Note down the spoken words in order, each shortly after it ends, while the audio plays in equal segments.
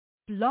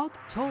Blog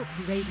Talk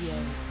Radio.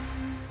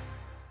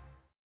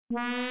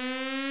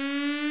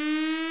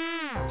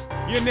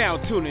 You're now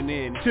tuning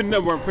in to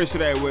number one Show of The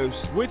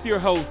Airwaves with your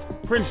host,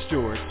 Prince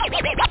George.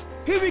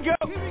 Here we go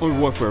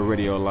on Warfare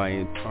Radio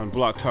Alliance on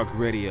Blog Talk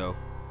Radio.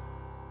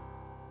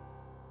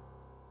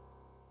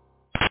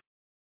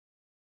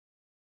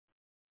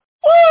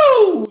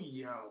 Woo!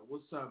 Yo,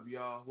 what's up,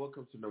 y'all?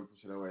 Welcome to number one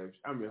Show of The Airwaves.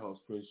 I'm your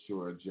host, Prince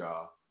George,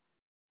 y'all.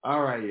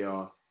 All right,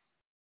 y'all.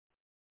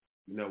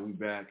 We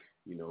back.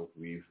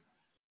 We've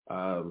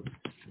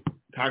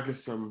conquered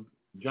some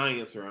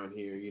giants around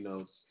here,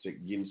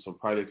 getting some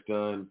projects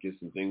done, get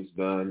some things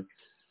done,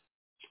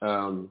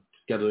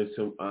 scheduling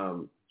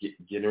some,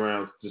 getting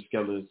around to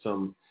scheduling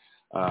some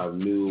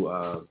new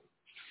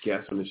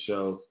guests on the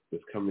show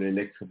that's coming in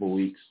the next couple of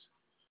weeks.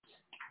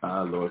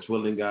 Lord's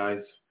willing,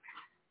 guys.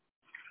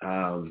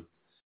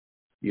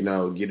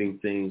 Getting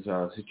things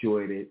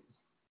situated.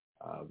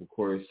 Of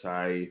course,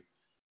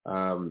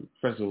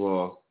 first of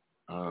all,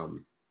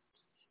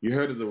 you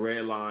heard of the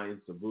red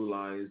lines, the blue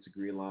lines, the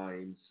green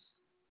lines,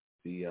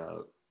 the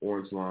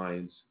orange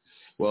lines.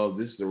 Well,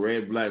 this is the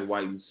red, black,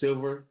 white, and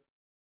silver.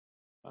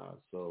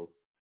 So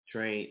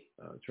train,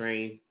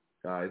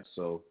 guys.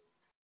 So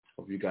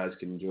hope you guys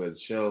can enjoy the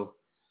show.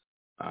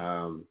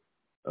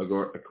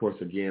 Of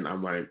course, again,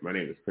 my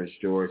name is Prince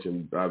George,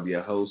 and I'll be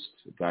a host,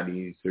 guiding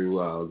you through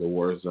the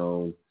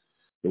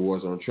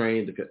Warzone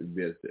train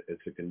as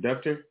a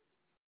conductor.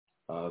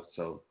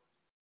 So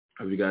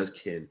hope you guys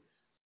can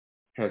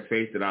have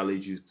faith that I'll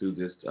lead you through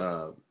this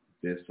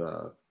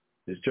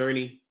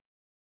journey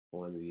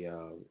on the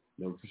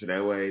number Show of The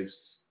Airwaves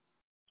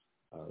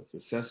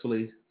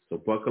successfully. So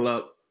buckle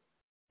up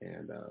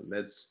and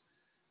let's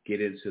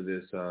get into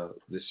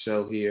this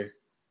show here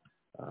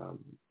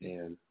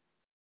and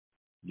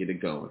get it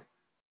going.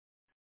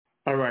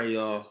 All right,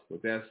 y'all.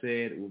 With that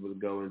said, we're going to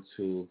go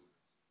into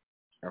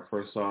our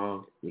first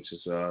song, which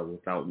is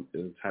entitled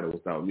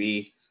 "Without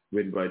Me,"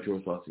 written by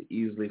George Lawson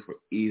Easley for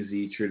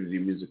Easy Trinity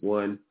Music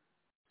One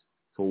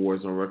for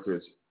Warzone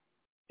Records.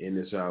 And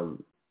this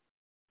an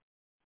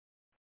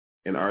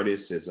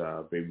artist is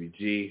Baby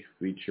G,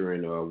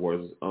 featuring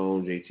Warzone's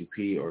own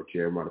JTP or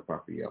Jeremiah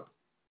Papio.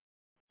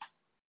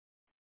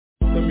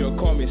 Some y'all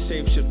call me a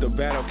shapeshifter,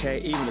 battle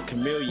cat, even a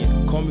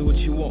chameleon. Call me what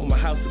you want, my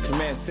house is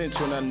command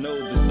central, and I know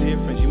the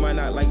difference. You might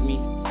not like me,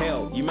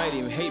 hell, you might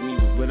even hate me.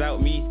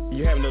 Without me,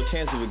 you have no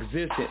chance of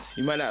existence.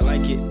 You might not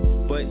like it,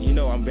 but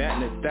I'm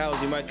batting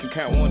 1,000. You might can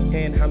count one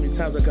hand how many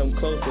times I come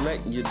close to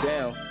letting you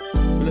down.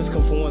 Villains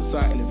come from one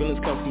side and the villains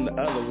come from the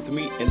other. With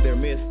me in their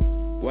midst,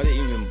 why they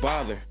even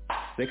bother?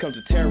 They come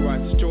to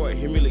terrorize, destroy,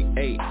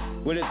 humiliate.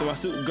 Where did my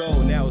suit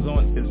go? Now it's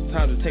on. It's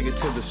time to take it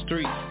to the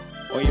street.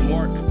 On your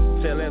mark,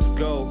 say let's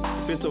go.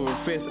 Fist over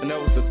fist,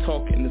 enough with the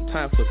talk, and it's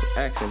time for some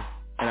action.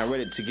 And I'm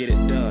ready to get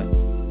it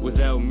done.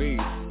 Without me,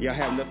 y'all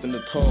have nothing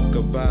to talk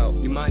about.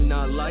 You might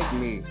not like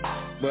me,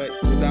 but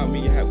without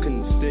me, you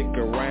couldn't stick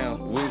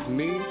around. With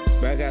me,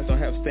 bad guys don't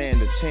have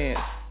stand a chance.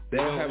 They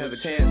don't have a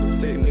chance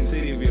of sitting in the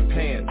city of your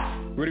pants.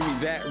 Rid of me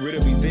that, rid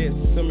of me this.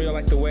 Some of you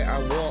like the way I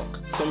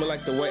walk, some of you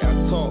like the way I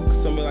talk,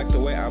 some of you like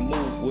the way I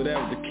move.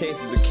 Whatever the case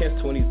is, a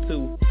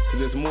catch-22, cause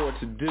there's more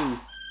to do.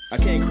 I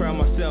can't crown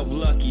myself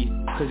lucky,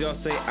 cause y'all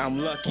say I'm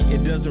lucky.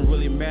 It doesn't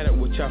really matter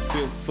what y'all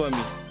feel for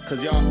me, cause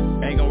y'all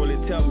ain't gonna really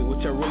tell me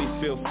what y'all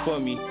really feel for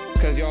me.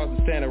 Cause y'all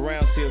can stand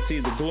around till see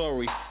the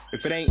glory.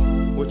 If it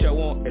ain't what y'all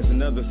want, it's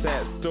another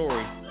sad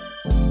story.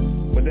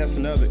 But that's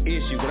another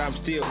issue, but I'm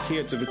still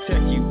here to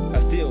protect you. I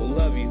still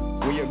love you.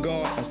 When you're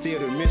gone, I'm still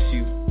to miss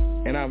you.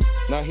 And I'm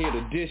not here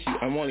to dish you.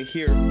 I'm only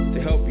here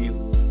to help you.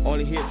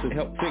 Only here to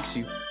help fix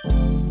you.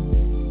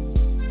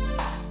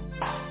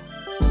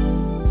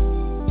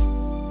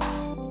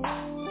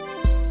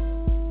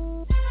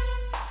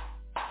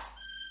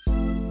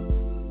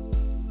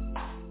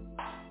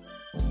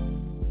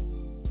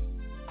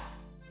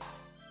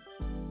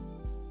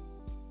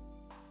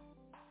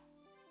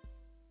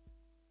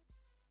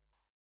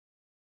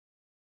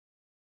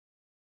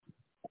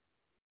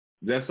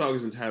 That song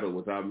is entitled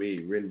 "Without Me,"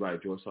 written by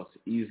George Lawson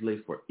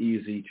Easley for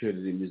Easy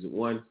Trinity Music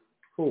One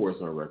for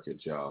Warzone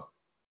Records, y'all.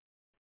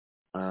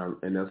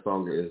 And that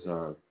song is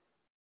the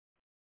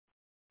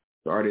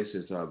artist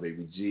is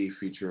Baby G,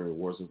 featuring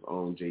Warzone's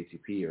own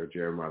JTP or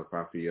Jeremiah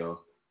Papio.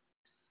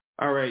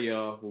 All right,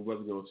 y'all, we're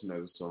about to go into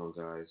another song,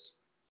 guys.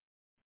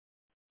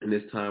 And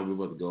this time we're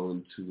about to go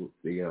into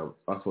the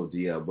off of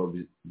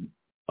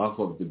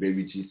the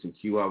Baby G and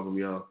Q album,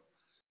 y'all.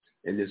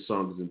 And this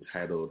song is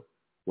entitled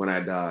 "When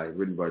I Die,"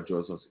 written by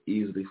George Lawson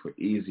Easley for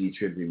Easy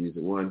Trinity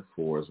Music One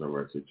for Warzone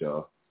Records,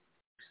 y'all.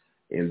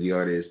 And the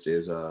artist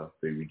is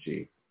Baby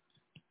G.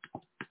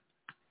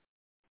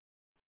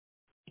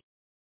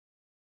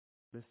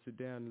 Let's sit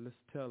down and let's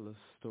tell a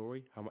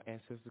story. How my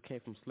ancestors came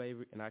from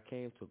slavery and I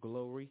came to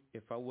glory.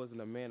 If I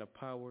wasn't a man of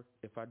power,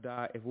 if I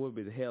died, if it would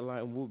be the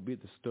headline, what would be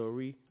the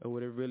story? Or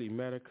would it really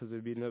matter? Cause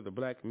it'd be another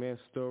black man's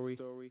story.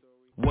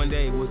 one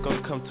day was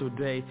gonna come to a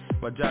day.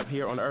 My job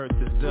here on earth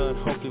is done.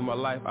 Hopefully my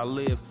life I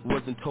live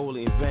wasn't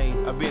totally in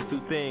vain. I've been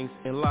through things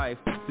in life,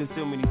 seen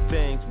so many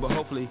things, but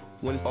hopefully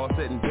when it's all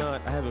said and done,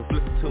 I haven't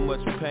inflicted too much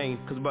pain.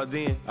 Cause by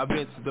then, I've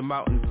been to the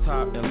mountain's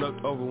top and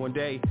looked over one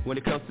day. When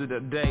it comes to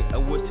that day, I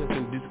wish I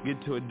can just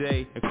get to a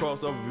day and cross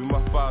over with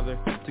my father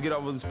to get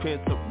over this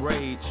pent up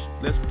rage.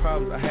 Less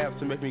problems I have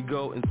to make me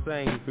go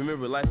insane.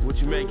 Remember, life what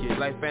you make it,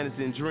 life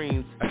fantasy and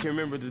dreams. I can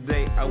remember the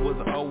day I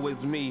wasn't always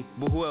me,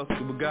 but who else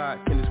but God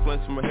can explain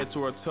from my head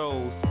to our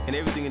toes, and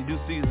everything in due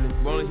season.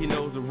 But only he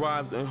knows the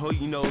rhymes and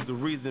he knows the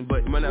reason.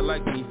 But you might not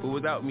like me, but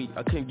without me,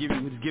 I couldn't give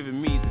you what he's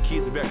giving me. The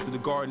keys are back to the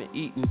garden and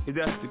Eden. If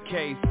that's the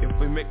case,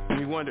 if it makes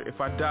me wonder if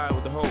I die,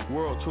 would the whole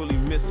world truly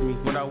miss me?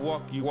 When I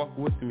walk, you walk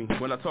with me.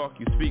 When I talk,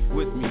 you speak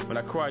with me. When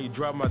I cry, you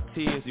dry my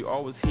tears. You're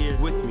always here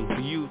with me.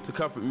 For you to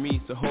comfort me,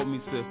 to hold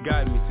me, to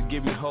guide me, to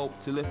give me hope,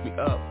 to lift me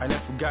up. I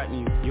never forgotten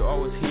you. You're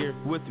always here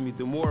with me.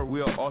 The more we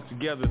are all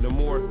together, the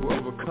more we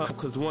overcome.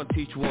 Cause one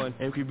teach one,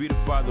 and we can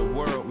beautify the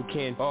world. We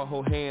can all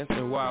hold hands,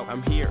 and while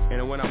I'm here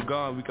and when I'm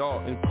gone, we can all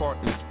impart,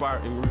 inspire,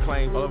 and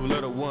reclaim all of the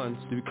little ones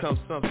to become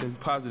something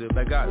positive.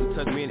 Like God and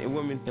touch men and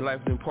women in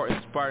life to impart,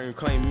 inspire, and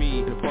reclaim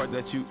me, the part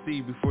that you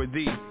see before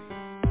thee.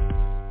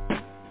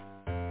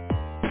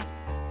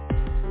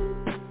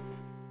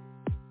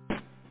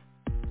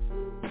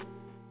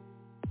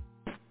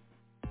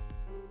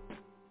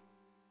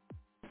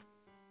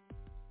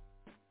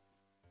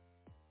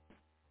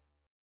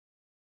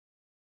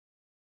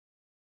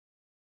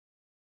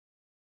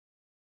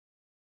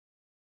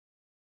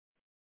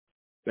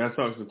 That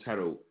song's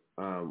entitled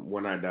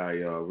When I Die,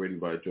 y'all, written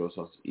by Joe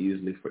Sauce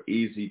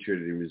Easy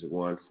Trinity Music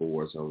 1 for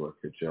Warzone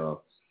Records,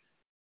 y'all.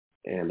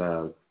 And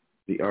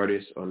the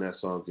artist on that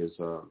song is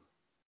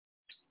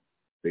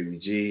Baby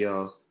G,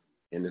 y'all.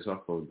 And it's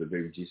off of the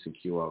Baby G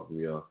CQ album,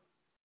 y'all.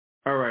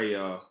 All right,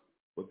 y'all.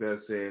 With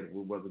that said,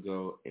 we're about to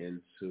go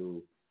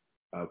into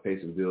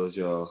pay some bills,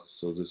 y'all.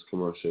 So this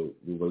commercial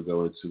we're going to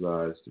go into,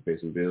 guys, to pay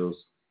some bills.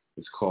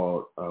 It's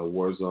called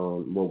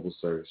Warzone Mobile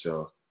Service,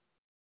 y'all.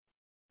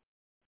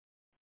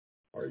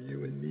 Are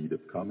you in need of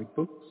comic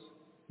books,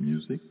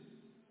 music,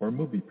 or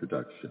movie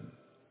production,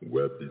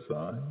 web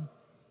design,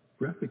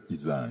 graphic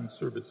design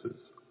services?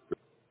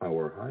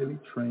 Our highly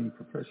trained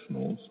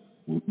professionals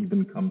will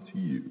even come to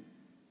you.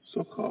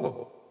 So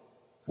call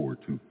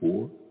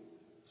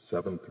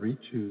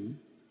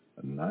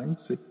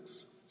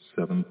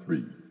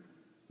 424-732-9673.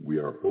 We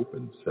are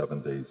open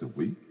 7 days a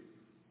week,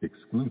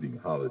 excluding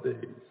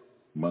holidays,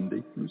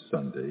 Monday through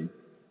Sunday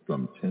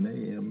from 10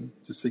 a.m.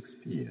 to 6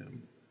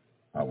 p.m.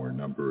 Our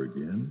number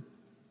again,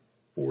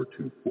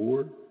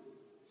 424-732-9673.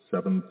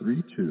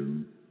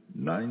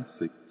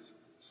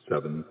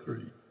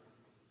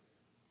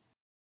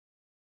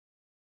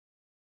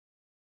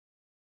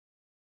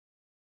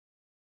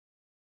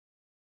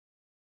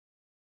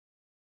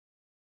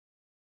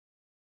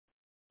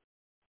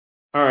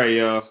 All right,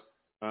 y'all.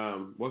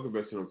 Welcome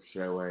back to the Push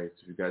Airwaves.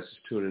 If you guys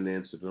just tuning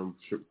in to the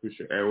Push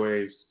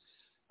Airwaves,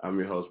 I'm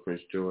your host,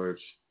 Prince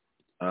George.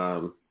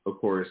 Of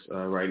course,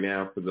 right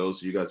now, for those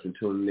of you guys who've been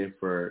tuning in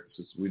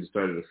since we just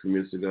started a few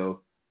minutes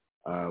ago,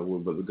 we're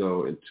about to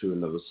go into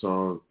another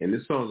song. And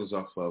this song is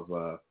off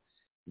of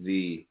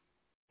the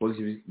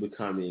Bugsy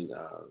Becoming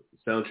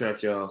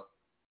soundtrack, y'all.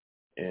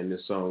 And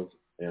this song,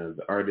 and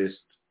the artist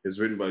is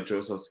written by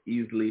Joe Sauce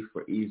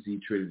Easy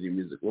Trinity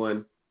Music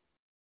 1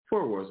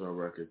 for Warzone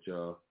Records,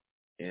 y'all.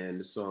 And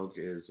the song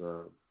is,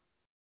 the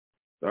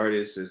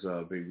artist is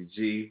Baby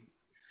G,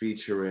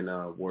 featuring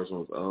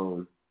Warzone's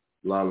own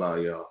n.a.a.o,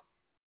 y'all.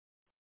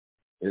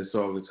 And the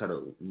song is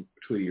titled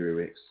Tweety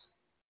Remix.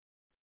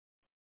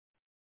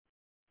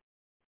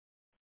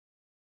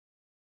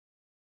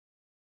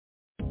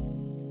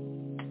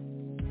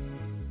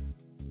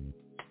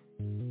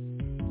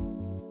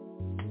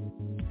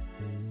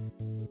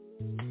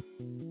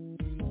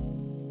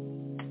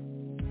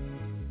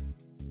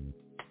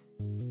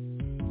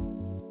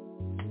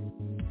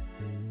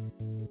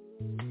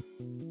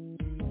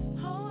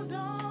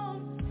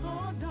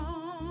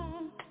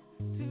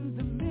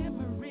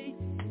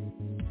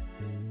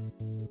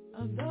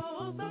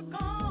 Those are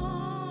gone.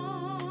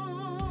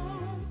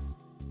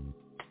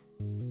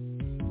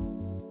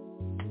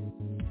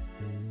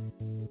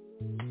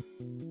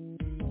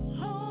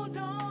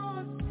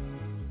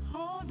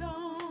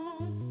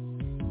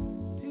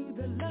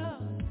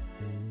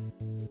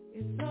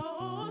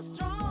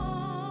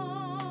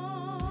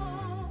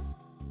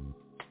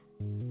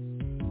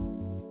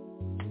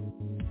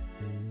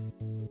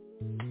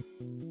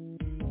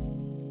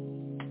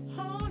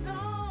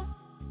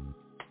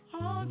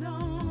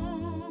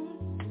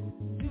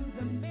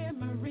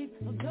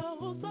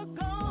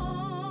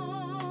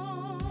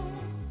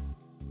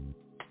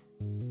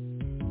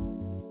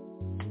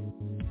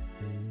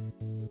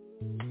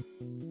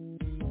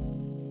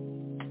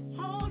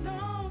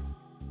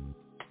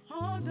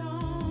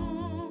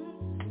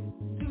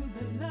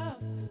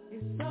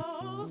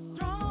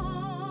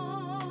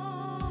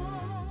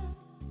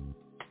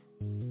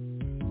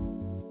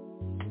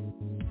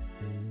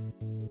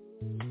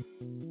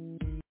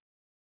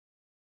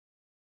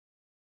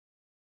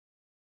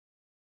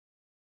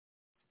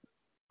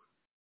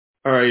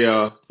 All right,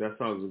 y'all. That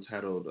song is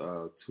entitled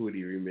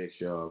Tweety Remix,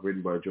 y'all.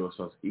 Written by Joe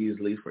Sauce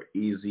Easily for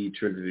Easy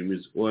Trinity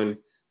Music 1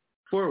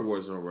 for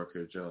Warzone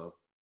Records, y'all.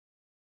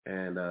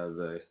 And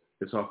the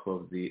song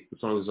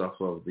is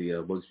off of the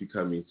Bugsy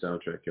Coming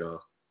soundtrack,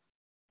 y'all.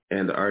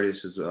 And the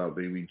artist is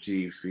Baby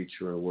G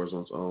featuring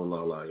Warzone's own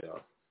La La, y'all.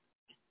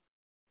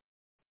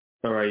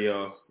 All right,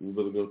 y'all. We're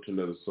going to go to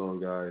another song,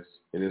 guys.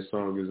 And this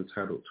song is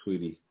entitled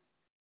Tweety.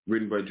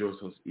 Written by Joe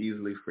Sauce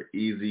Easily for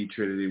Easy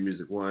Trinity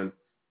Music 1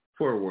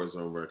 for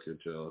Warzone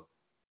Records, y'all.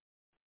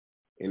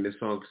 And this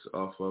song's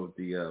off of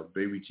the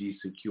Baby G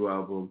CQ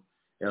album,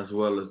 as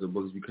well as the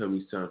Bugsy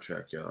Coming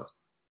soundtrack, y'all.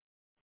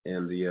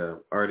 And the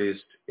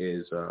artist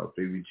is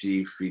Baby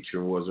G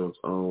featuring Warzone's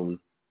own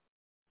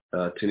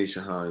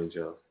Tanisha Hines,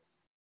 y'all.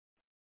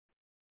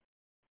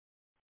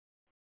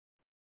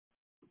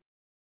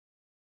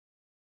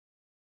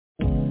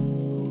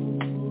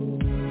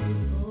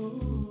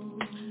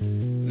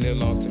 Live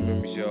long to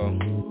memories, y'all.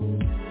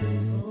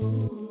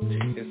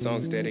 This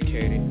song's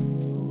dedicated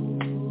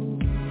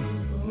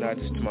not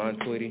just to my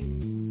Tweety.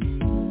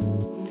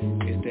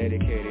 It's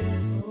dedicated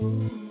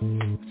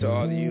to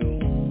all of you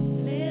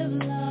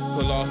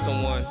who lost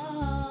someone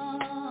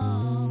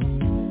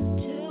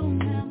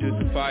due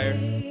to fire,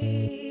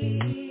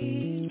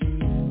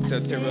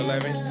 September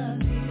 11th,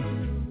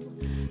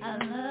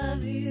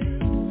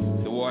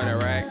 the war in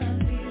Iraq,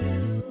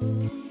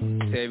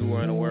 to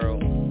everywhere in the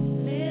world.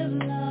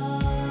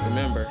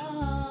 Remember,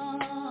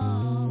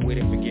 we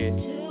didn't forget.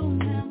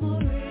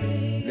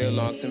 Live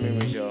long to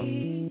memories, y'all.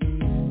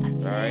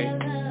 Alright?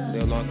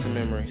 Live long to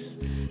memories.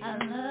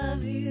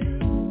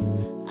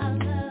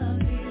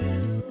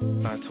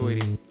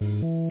 Tweety,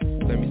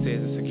 let me say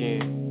this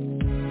again.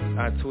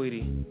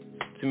 Tweety,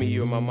 to me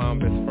you are my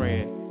mom's best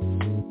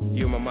friend.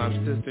 You are my mom's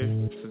sister,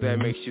 so that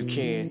makes you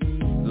kin.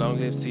 Long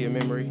live to your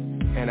memory,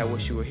 and I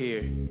wish you were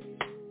here.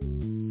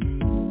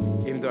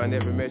 Even though I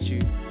never met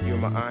you, you are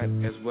my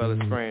aunt as well as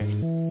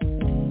friend.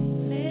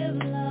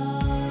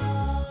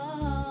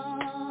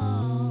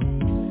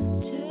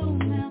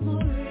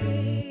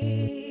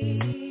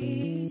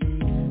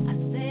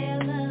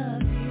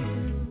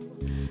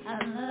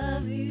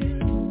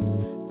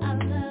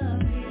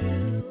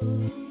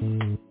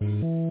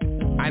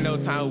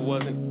 Time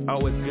wasn't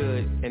always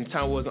good, and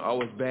time wasn't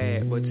always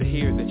bad, but to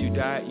hear that you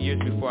died years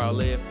before I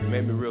lived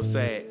made me real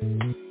sad.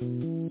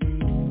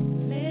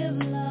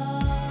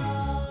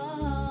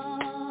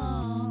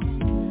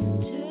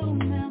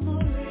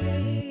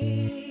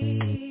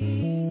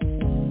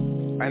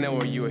 I know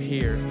when you were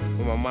here,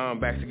 when my mom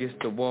back's against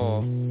the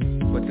wall,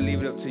 but to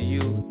leave it up to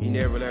you, you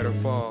never let her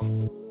fall.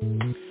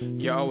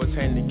 You're always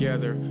hanging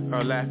together,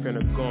 or laughing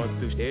or going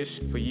through ish.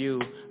 For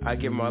you, I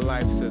give my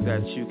life so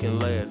that you can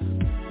live.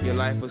 Your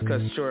life was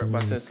cut short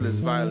by senseless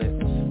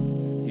violence.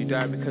 You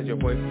died because your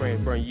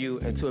boyfriend burned you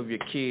and two of your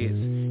kids.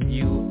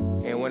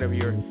 You and one of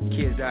your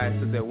kids died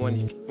so that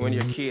one of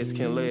your kids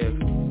can live.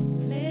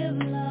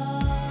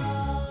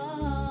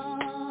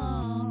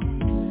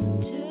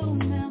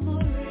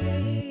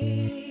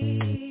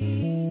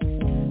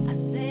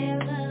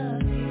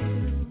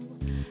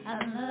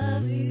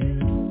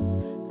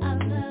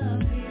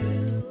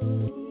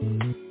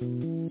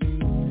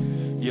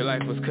 Your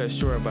life was cut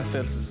short by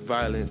senseless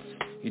violence.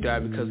 You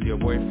died because of your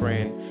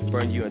boyfriend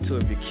burned you and two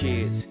of your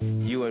kids.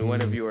 You and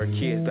one of your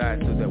kids died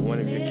so that one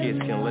of your kids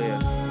can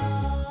live.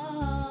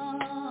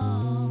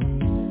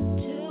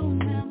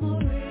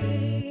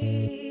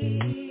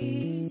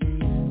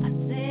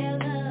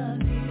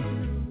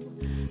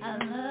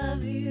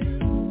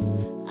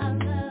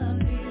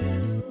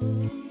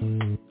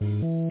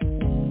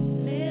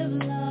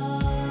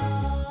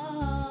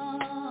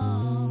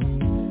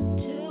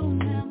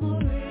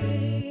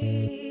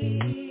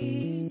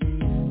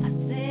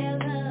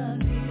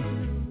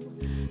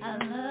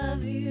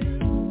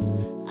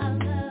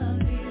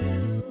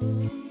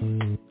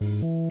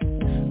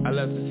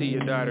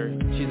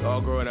 She's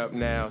all grown up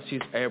now. She's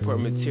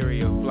airport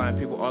material, flying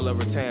people all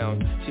over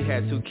town. She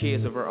had 2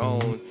 kids of her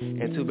own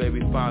and 2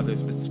 baby fathers,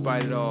 but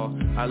despite it all,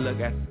 I look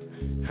at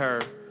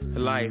her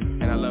life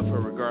and I love her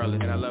regardless,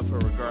 and I love her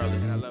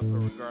regardless, and I love her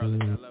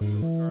regardless, and I love her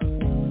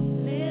regardless.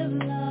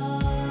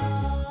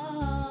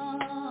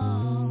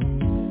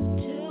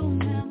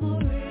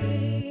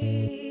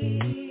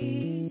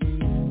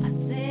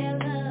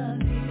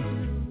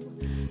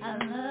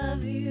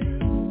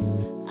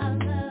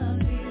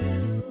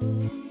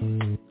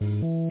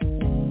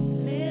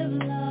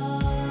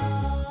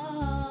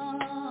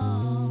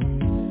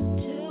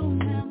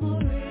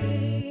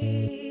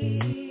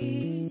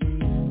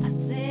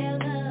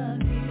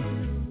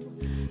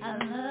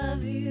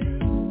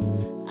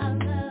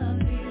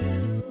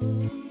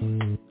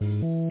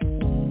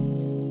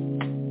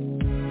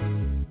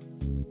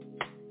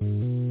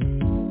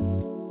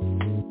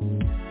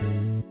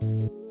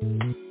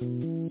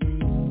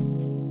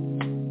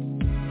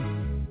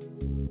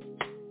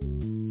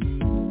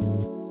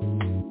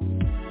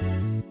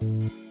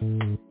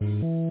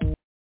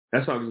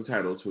 That song is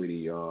entitled Tweety,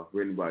 y'all.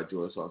 Written by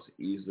Joe Sauce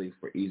Easily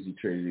for Easy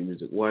Trinity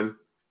Music 1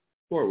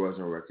 for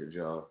Warzone Records,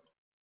 y'all.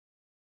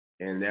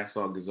 and that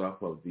song is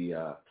off of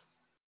the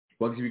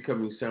Bugsy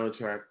Becoming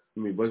soundtrack.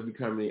 Bugsy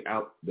Coming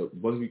Out, the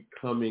Bugsy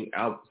Coming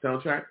Out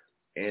soundtrack,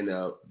 and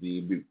the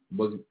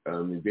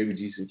Bugsy Baby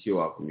G and Q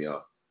album,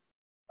 y'all.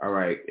 All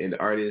right, and the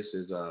artist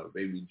is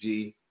Baby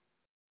G,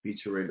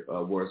 featuring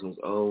Warzone's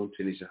own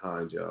Tanisha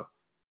Hines, y'all.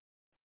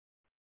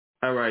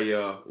 All right,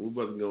 y'all. We're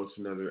about to go to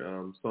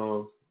another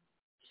song.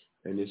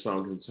 And this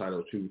song is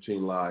entitled Truth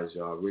Between Lies,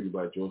 y'all. Written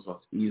by Jones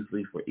Fox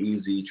Easley for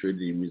Easy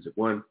Trinity Music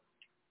 1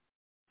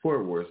 for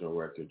Warzone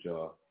Records,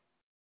 y'all.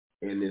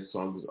 And this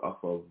song is off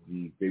of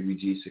the Baby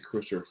G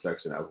Crystal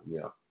Reflection album,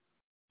 y'all.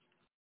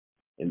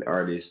 And the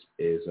artist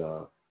is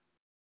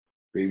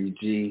Baby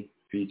G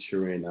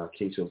featuring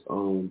Kingshow's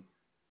own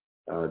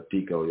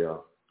Deco,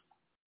 y'all.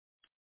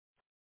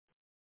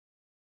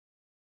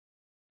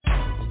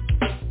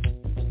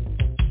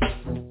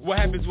 What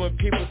happens when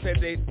people say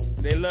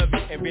they love you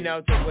and been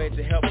out their way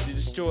to help to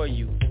destroy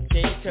you?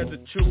 Can you tell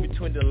the truth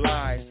between the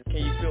lies? Can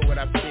you feel what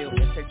I feel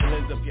and take the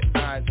lens of your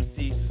eyes and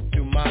see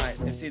through mine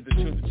and see the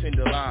truth between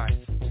the lies?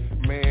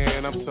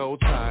 Man, I'm so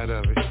tired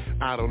of it.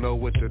 I don't know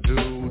what to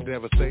do.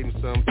 Devastating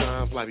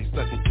sometimes, like he's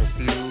stuck and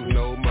confused.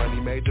 No money,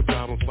 major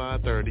problem,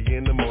 5:30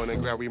 in the morning.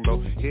 Grab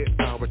remote, hit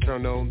power,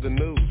 turn on the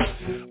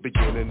news.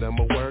 Beginning of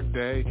my work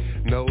day.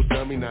 No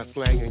dummy, not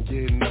slanging,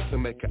 getting up to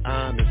make an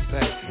honest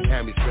pay.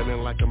 Had me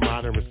feeling like a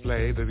modern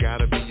slave. There's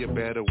gotta be a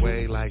better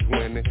way, like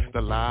winning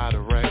the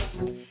lottery.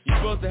 You're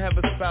supposed to have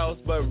a spouse,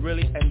 but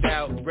really in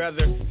doubt.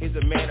 Whether he's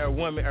a man or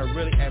woman or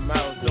really a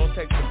mouse. Don't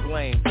take the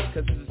blame,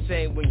 cause it's a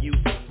shame when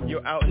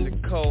you're out in the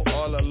cold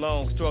all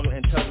alone, struggling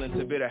and tumbling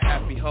to build a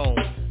happy home.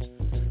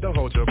 Don't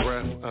hold your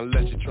breath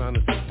unless you're trying to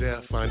see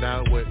death. Find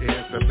out what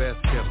is the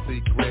best kept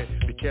secret.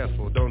 Be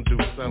careful, don't do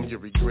something you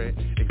regret.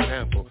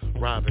 Example,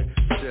 robbing,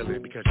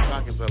 stealing because your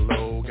pockets are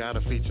low.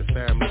 Gotta feed your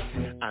family.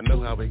 I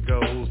know how it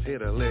goes.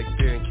 Hit a lick,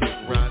 then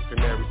kick rocks and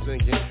every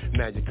singing.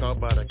 Now you're caught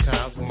by the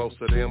cops. Most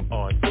of them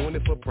are doing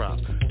it for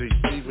props.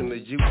 Deceiving the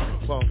youth,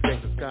 false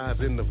gangster skies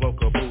in the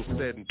vocal booth,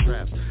 setting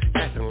traps,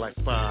 acting like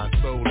spies.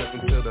 So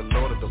listen to the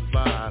Lord of the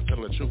Flies,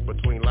 telling the truth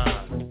between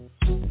lies.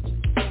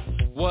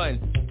 1,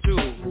 2,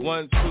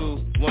 1,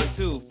 2, 1,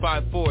 2,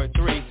 5, 4,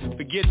 3.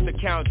 Forget the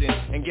counting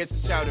and get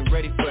to shouting,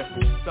 ready for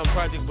some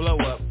project blow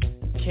up.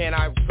 Can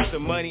I put the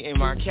money in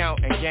my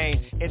account and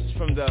gain interest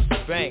from the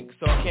bank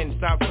so I can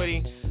stop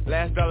putting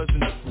last dollars in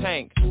the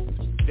tank?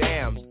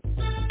 Damn,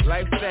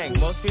 life stank.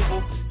 Most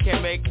people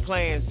can't make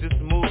plans,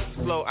 just move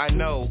slow. I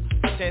know,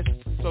 chances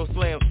so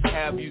slim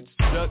have you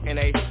stuck in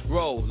a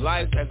row.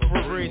 Life's as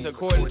free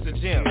according to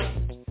Jim.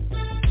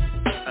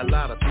 A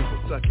lot of people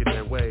stuck in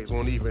their ways,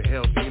 won't even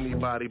help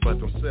anybody but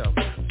themselves.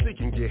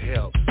 Seeking get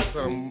help.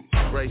 Some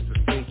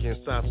racist thinking,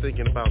 stop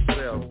thinking about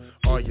self.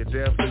 Are you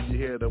deaf? Do you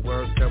hear the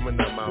words coming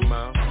out my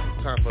mouth?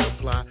 Time for the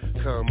plot,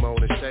 come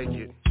on and shake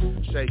it,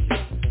 shake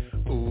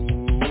it.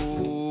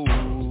 Ooh,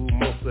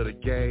 most of the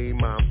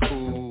game I'm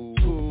cool.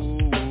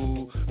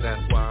 Ooh,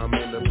 that's why I'm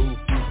in the booth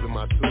using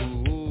my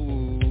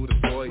tool.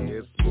 The boy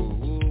is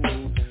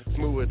smooth,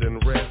 smoother than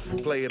the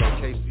rest. Play it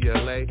on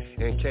KCLA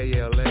and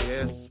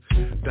KLAS.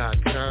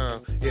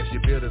 .com. If you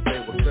build it, they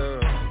will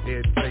come.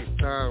 It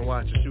takes time,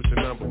 watch you shoot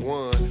the number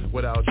one.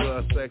 Without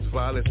drugs, sex,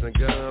 violence, and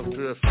guns.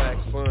 Pure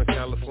facts, fun,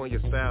 California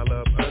style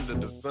up under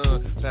the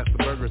sun. Pass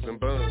the burgers and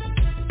buns.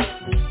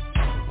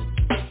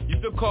 You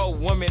still call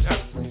woman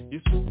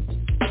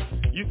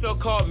you still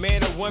call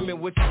man or woman,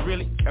 which is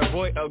really a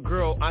boy or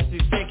girl. Aren't you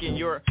thinking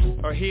you're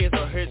or his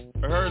or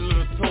her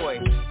little toy?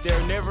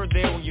 They're never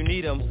there when you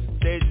need them.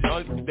 They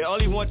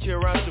only want you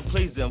around to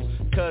please them.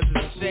 Cause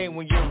it's a shame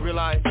when you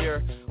realize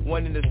they're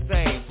one and the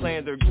same,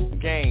 playing their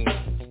game,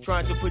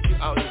 trying to put you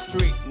out in the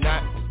street,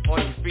 not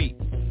on your feet.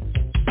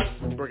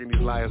 Breaking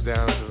these liars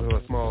down to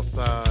a small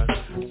size.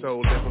 So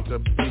listen to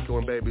Pico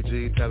and Baby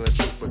G, telling the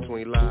truth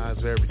between lies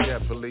very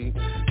carefully.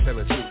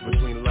 Telling the truth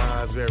between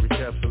lies very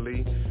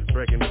carefully.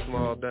 Breaking the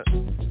small down.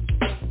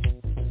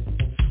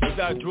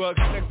 Without drugs,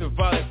 sex, and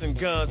violence and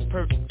guns,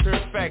 pure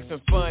facts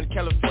and fun,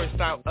 California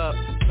style up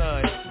the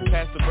sun,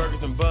 pass the burgers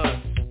and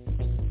buns.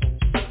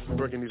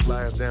 Breaking these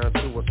lies down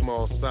to a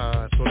small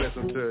size. So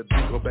listen to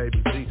Deco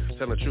Baby G,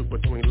 telling the truth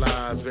between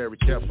lies very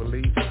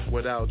carefully.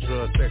 Without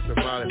drugs, sex, and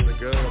violence and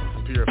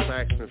guns, pure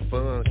facts and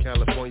fun,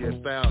 California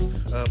style,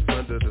 up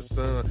under the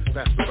sun,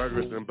 pass the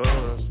burgers and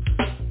buns.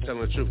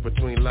 Telling the truth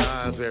between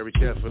lies very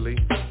carefully.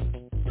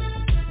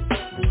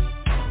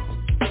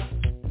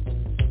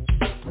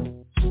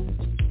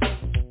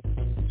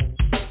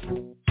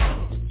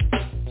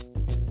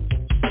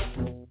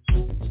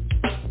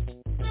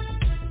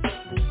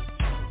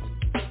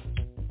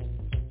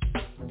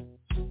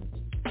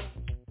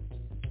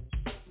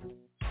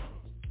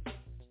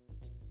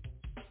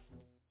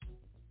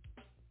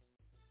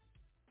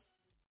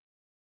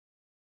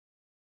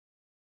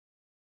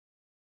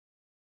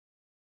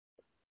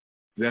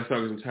 That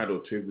song is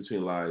entitled Truth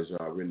Between Lies,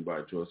 written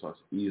by Joe Sauce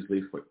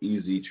Easley for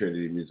Easy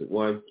Trinity Music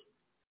 1.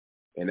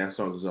 And that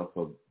song is off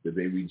of the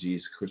Baby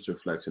G's Crystal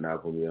Reflection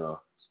album, y'all.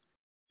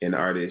 And the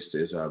artist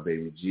is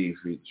Baby G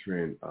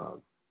featuring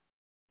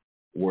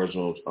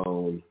Warzone's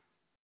own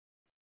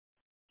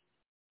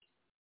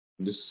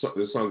This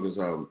song is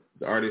the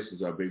artist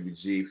is Baby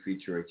G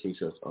featuring King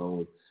Show's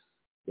own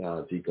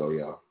Deco,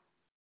 y'all.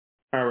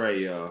 All right,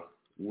 y'all.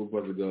 We're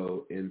about to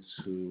go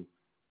into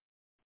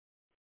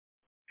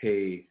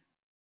Pay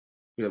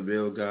the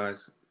Bill, guys.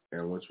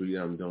 And once we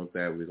done with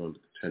that, we're going to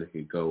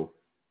technically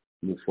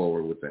move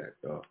forward with that.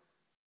 All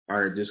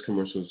right, this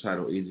commercial is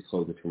titled Easy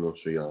Clothing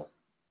Commercial, y'all.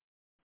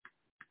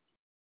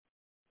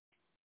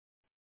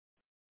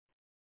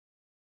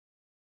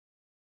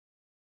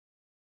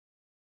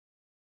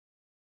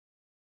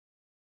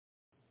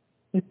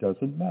 It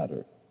doesn't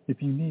matter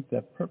if you need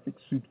that perfect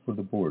suit for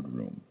the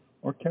boardroom,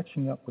 or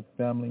catching up with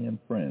family and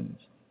friends,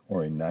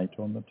 or a night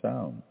on the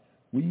town.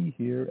 We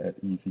here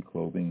at Easy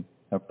Clothing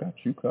have got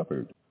you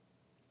covered.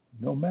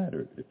 No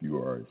matter if you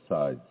are a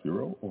size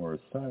 0 or a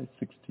size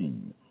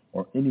 16,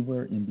 or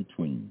anywhere in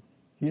between,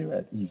 here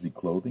at Easy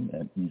Clothing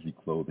and Easy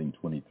Clothing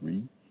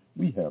 23,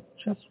 we have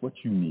just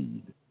what you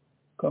need.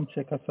 Come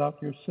check us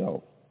out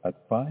yourself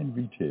at fine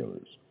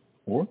retailers,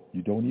 or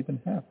you don't even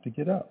have to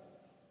get up.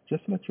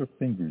 Just let your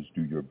fingers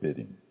do your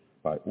bidding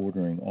by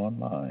ordering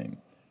online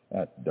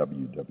at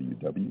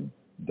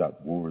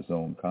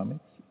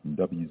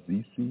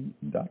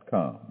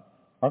www.warzonecomicswzc.com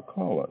or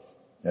call us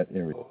at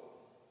area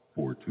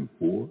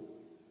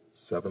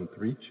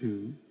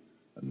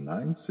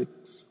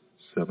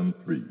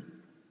 424-732-9673.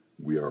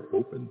 We are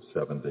open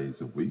 7 days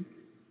a week,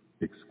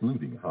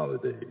 excluding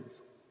holidays,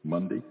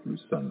 Monday through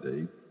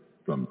Sunday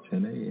from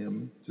 10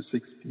 a.m. to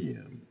 6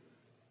 p.m.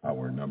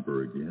 Our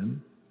number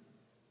again,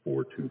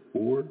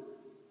 424-732-9673.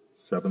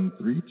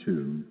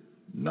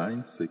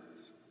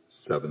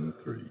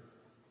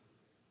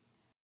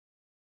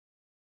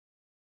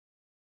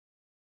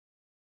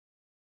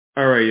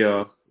 All right,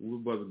 y'all. We're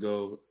about to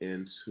go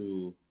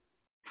into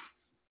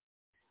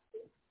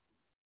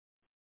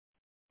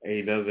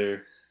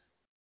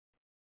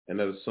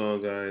another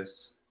song, guys.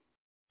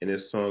 And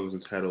this song is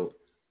entitled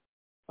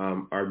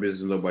Our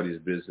Business, Nobody's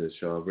Business,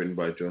 y'all. Written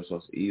by George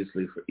Sauce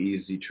Easley for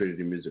Easy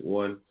Trinity Music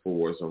 1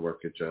 for Warzone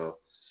Record, y'all.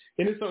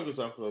 And this song is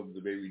off of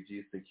the Baby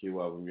G Thank You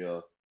album,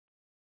 y'all.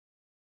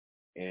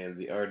 And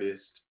the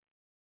artist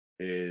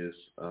is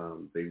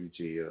Baby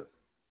G, y'all.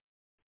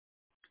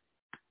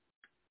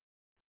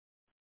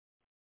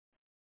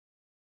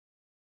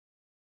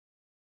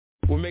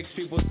 What makes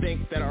people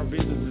think that our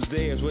business is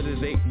theirs? Where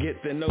did they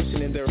get the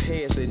notion in their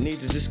heads? They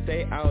need to just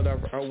stay out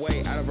of our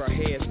way, out of our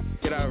heads,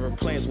 get out of our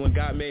plans. When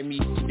God made me,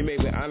 he made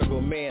me an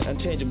honorable man,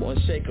 unchangeable,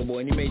 unshakable.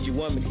 And he made you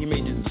woman, he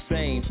made you the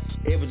same,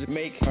 able to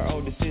make our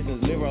own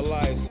decisions, live our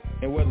lives,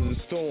 and weather the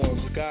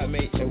storms. God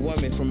made a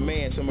woman from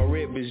man, so my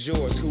rib is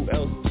yours. Who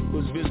else,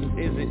 whose business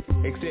is it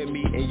except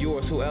me and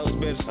yours? Who else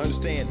better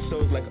understand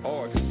souls like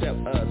ours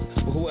except us?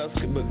 But who else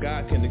but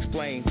God can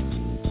explain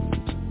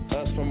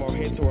us from our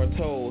head to our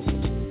toes?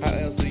 How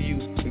else do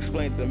you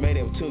explain the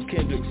mating of two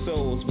kindred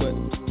souls? But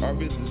our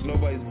business is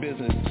nobody's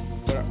business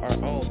but our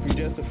own,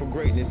 predestined for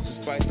greatness.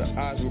 Despite the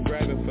odds, we're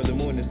grabbing for the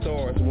moon and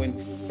stars.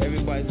 When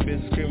everybody's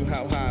business screaming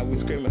how high, we're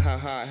screaming how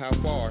high, how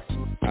far.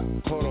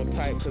 Hold on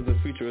tight, cause the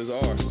future is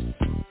ours.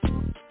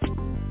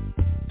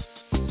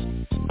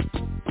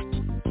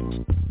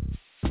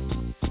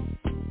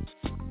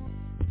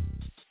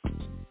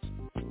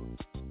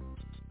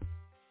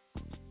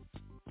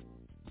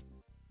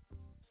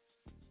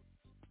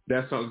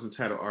 That song is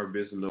entitled Our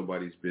Business,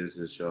 Nobody's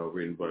Business, y'all.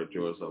 Written by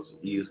George Sauce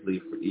Easley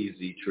for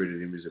Easy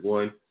Trinity Music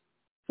 1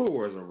 for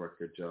Warzone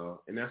Record,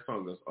 y'all. And that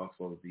song is off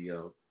of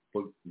the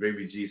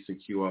Baby G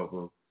CQ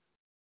album.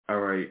 All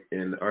right,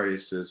 and the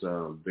artist is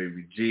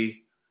Baby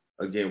G.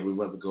 Again, we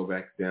want to go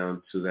back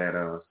down to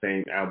that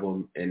same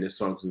album, and this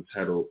song is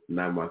entitled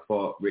Not My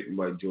Fault, written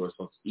by George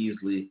Sauce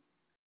Easley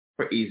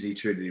for Easy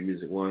Trinity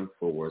Music 1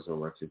 for Warzone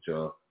Record,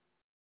 y'all.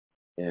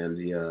 And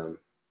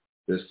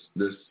this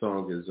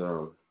song is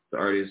the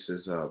artist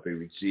is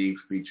Baby G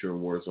featuring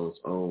Warzone's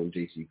own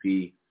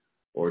JTP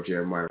or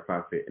Jeremiah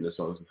Prophet, and the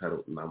song is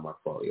entitled Not My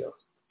Fault, y'all.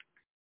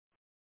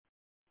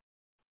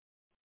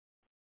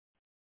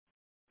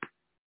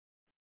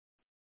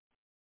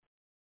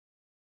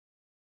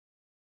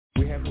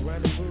 We have a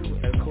rendezvous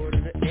at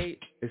 7:45.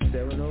 It's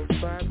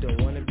 7:05,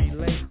 don't want to be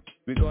late.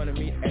 We're going to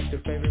meet at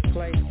your favorite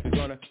place. We're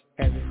going to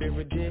have your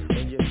favorite dish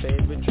and your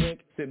favorite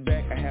drink. Sit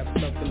back, I have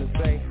something to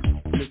say.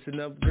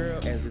 Listen up, girl,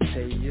 as I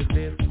tell you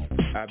this.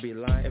 I'd be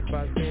lying if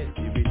I said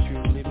you'd be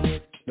truly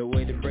missed. No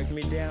way to break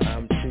me down,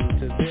 I'm true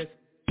to this.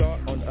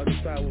 Start on the other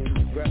side where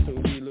the grass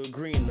would be a little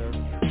greener.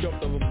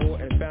 Jumped overboard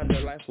and found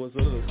that life was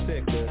a little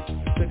sicker.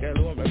 Took a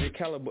woman of your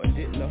caliber and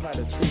didn't know how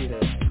to treat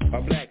her.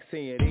 A black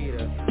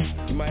senorita.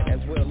 You might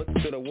as well look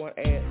to the one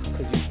ad,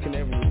 cause you can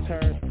never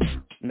return.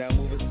 Now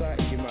move aside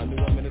and give my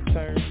new woman a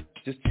turn.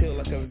 Just chill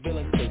like a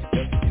villain, cause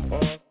that's what you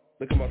are.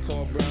 Look at my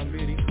tall brown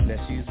beauty,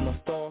 now she's my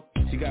star.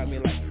 She got me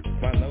like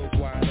my nose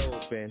wide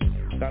open.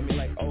 Got me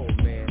like, oh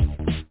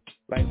man,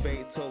 like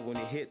Beethoven when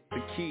he hit the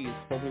keys.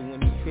 Hopefully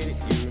when he hit it,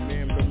 you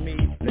remember me.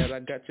 Now that I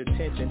got your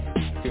attention,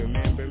 you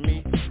remember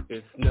me.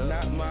 It's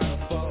not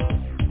my fault.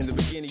 In the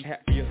beginning,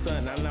 happy for your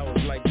son. I know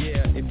it's like,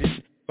 yeah, it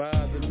didn't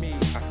bother me.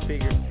 I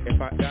figured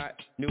if I got,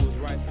 knew it was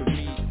right for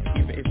me,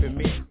 even if it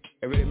meant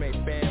every day made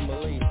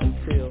family.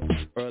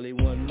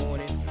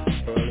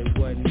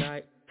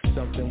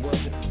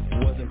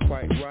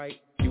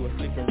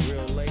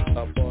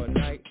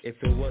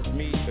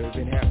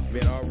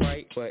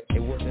 but it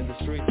wasn't the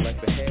streets like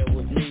the hell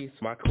with me.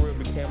 So my career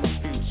became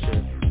my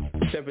future.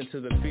 Step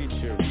into the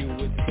future, you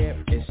with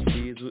him and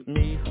she's with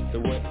me. So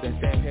what's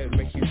that damn head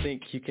make you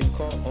think you can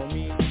call on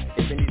me?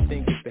 If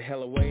anything, get the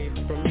hell away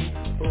from me.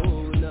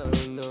 Oh no,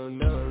 no,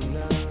 no, no,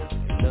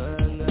 no,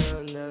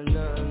 no, no,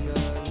 no,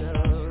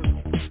 no,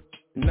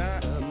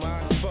 not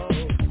my fault.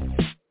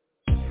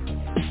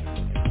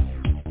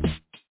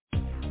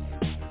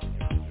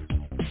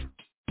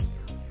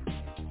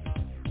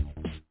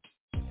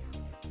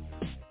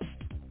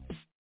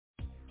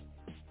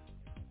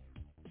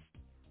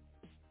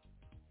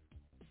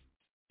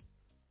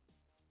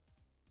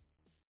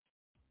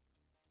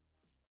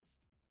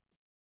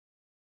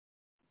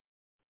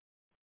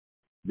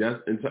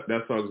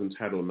 That song is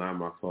entitled Not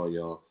My Fault,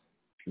 y'all.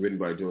 Written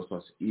by Joe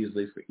Sauce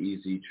Easily for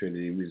Easy,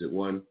 Trinity Music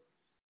 1,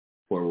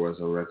 for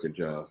Warzone record,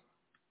 y'all.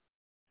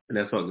 And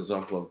that song is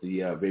off of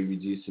the Baby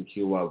G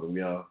CQ album,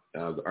 y'all.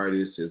 The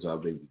artist is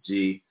Baby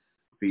G,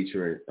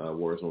 featuring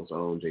Warzone's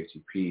own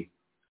JTP,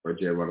 or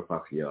Jay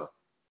Motherfucker, y'all.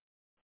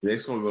 The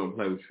next one we're going to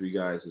play for you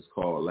guys is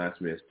called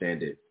Last Man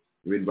Standing,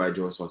 written by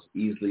Joe Sauce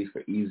Easily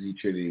for Easy,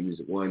 Trinity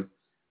Music 1,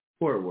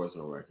 for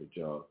Warzone record,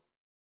 y'all.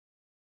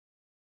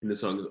 And the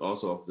song is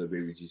also off the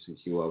Baby G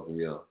CQ album,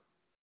 y'all.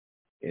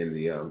 And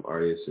the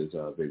artist is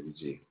Baby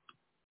G.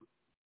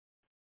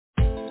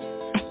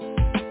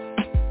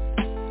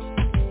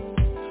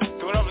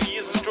 Through all the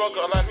years of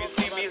struggle, a lot of you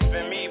see me, it's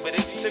been me. But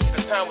if you took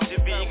the time with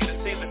your being, you get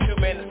to see the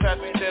two men inside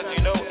themselves,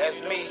 you know, as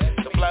me.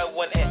 The blind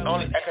one and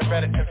only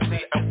acrobatic can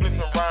see. I'm flipping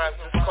rhymes,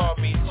 just call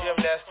me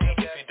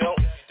gymnastic. If you don't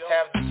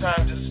have the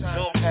time, just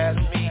zoom past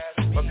me.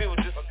 My people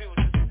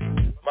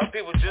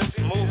just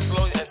move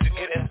slowly and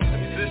get in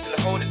position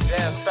to hold it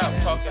down. Stop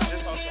talking,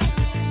 just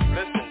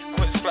listen.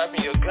 Quit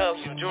flapping your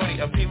gums. Majority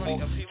of people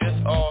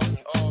just all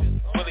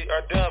really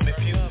are dumb. If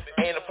you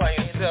ain't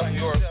applying yourself,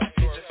 your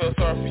teacher feels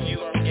sorry for you.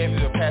 Gave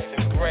you a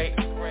passing grade.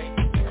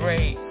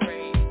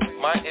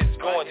 Mine is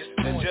going, just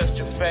adjust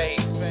your fade.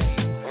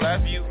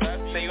 Love you,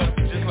 say you wanna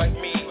be just like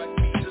me.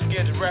 Just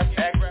scared to rap,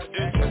 act,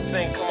 produce, and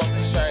sing. Come on,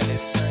 shine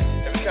it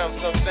and become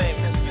something.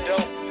 If you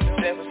don't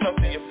stand for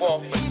something, you fall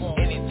for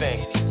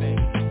anything.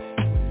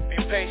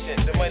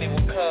 Patient, the money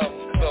will come,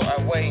 so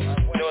I wait.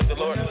 Knowing the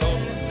Lord knows,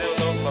 still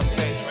knows my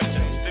face.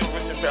 Still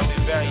rich in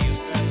family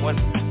values. When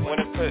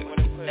I put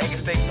egg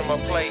steaks on my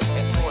plate,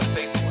 and someone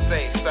safe to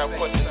say, stop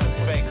putting this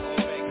fake.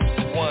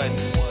 One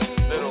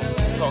little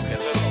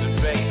talking, little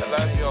debate. A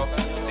lot of y'all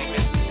see me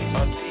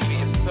on TV,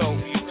 and so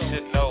you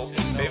should know.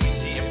 Baby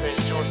G and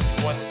Prince George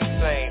is one and the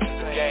same.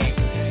 The game,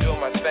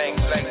 doing my thing,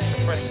 like the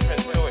Prince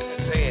George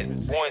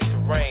said, born to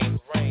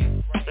reign.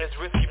 It's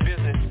risky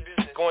business,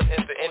 going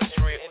into the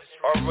industry.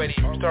 Already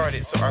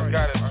started, so I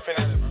gotta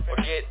finish or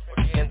get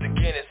in the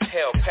Guinness.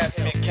 Hell, pass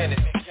me a Guinness.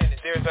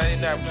 There's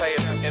 99 players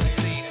with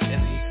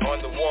MCs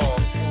on the wall.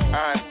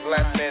 I'm the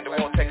last man that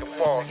won't take a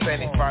fall.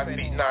 Standing 5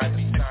 feet 9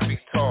 to 6 feet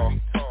tall.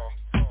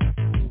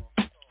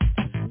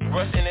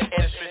 Rush in the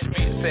industry,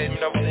 speed said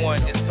number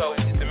one is so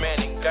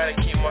demanding. Gotta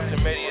keep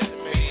multimedia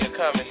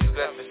coming, so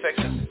that the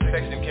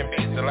section can be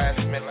the last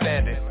man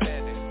standing.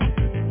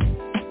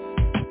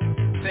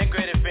 10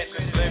 great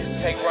adventures, live,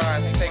 take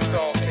rides, take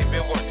songs, take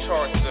billboard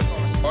charts.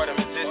 Art of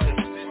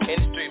musicians,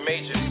 industry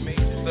majors.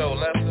 So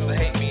love to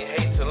hate me and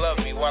hate to love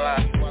me. While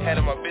I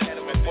handle my business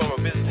before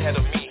my business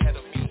handle me.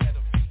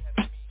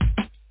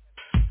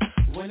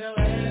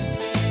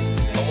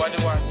 Or why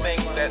do I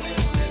think that?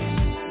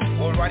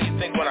 Or why do you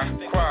think when I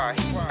cry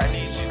I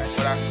need you?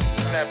 When I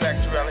snap back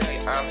to reality,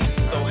 I'm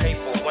so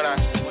hateful. When I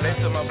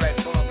lace up my black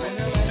boots,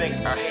 you think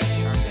I hate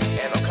you.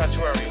 And on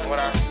contrary, when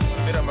I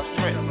bit up my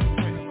strength.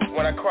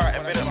 When I cry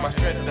and bit up my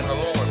strength in the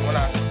Lord. When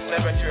I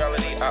snap back to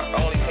reality, I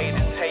only hate.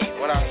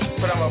 When I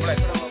put on my black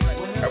boots,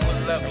 I would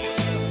love you,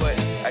 but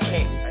I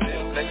can't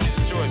let you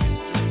destroy me.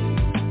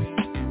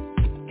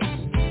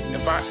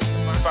 If I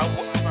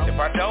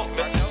don't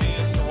listen to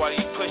you, so why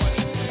do you push me?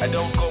 I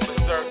don't go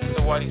berserk,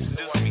 so why do you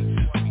seduce me?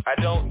 I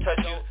don't touch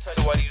you,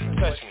 so why do you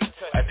touch me?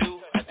 I do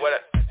what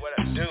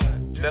I do,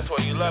 that's why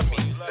you love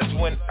me. That's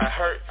when I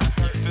hurt,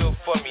 you feel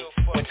for me.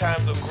 When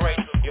times are great,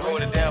 you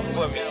hold it down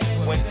for me.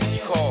 When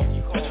you call,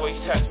 that's why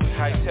you touch me,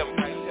 how you tell me.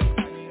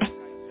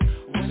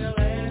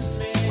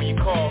 When you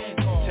call,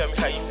 tell me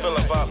how you feel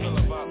about me.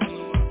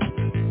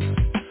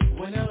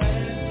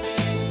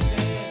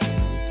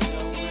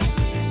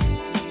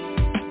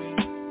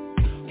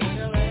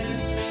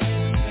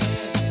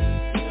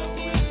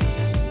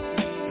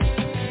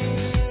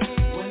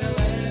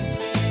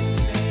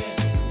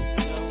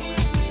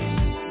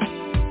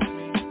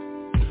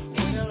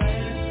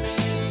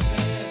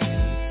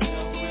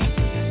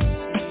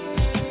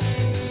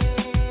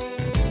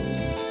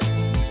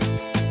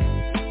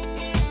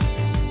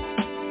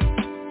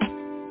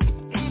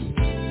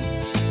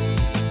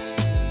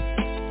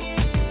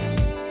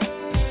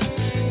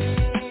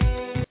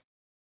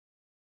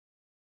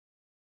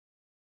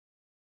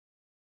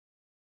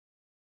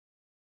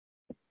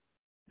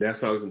 That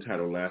song is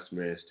entitled Last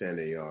Man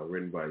Standing, y'all,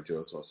 written by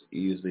Joe Sauce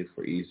Easily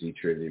for Easy,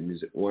 Trinity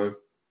Music 1,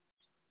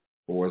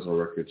 for Warzone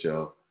record,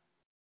 y'all.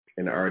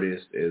 And the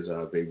artist is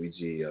Baby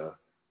G,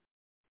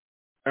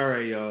 All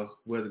right, y'all.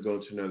 We're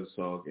going to another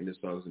song, and this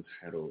song is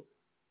entitled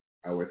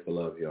I Wait for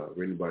Love, y'all.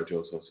 Written by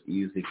Joe Sauce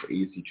Easy for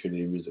Easy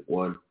Trinity Music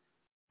 1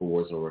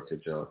 for Warzone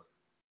Records, y'all.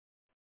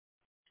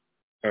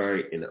 All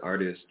right, and the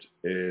artist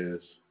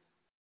is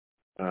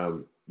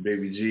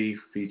Baby G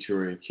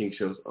featuring King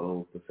Show's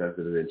own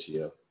Professor DaVinci,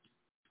 y'all.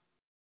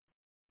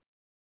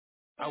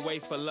 I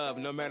wait for love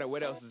no matter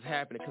what else is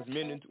happening, cause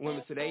men and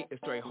women today is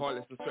straight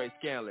heartless and straight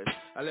scandalous.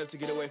 I live to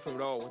get away from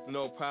it all with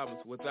no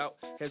problems. Without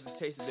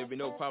hesitation, there'll be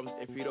no problems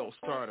if you don't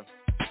start them.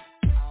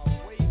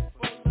 I wait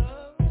for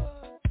love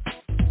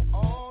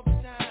all the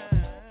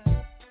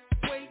time.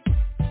 Wait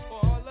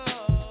for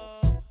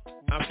love.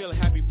 I'm feeling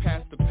happy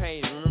past the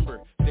pain.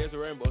 Remember, there's a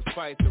rainbow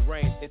despite the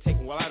rain. It takes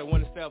a while out of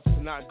oneself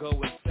to not go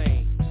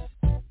insane.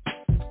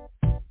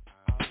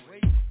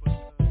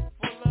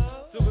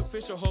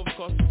 Superficial hope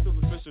costs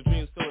superficial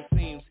dreams, so it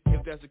seems.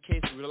 If that's the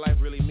case, what life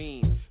really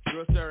means.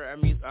 Real sir, I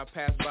mean, I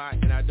pass by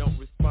and I don't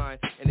respond,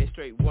 and they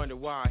straight wonder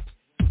why.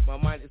 My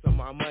mind is on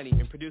my money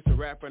and producing,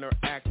 rapping, or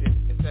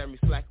acting. Instead of me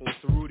slacking with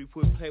the Rudy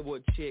Put Playboy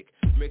chick,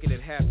 making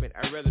it happen.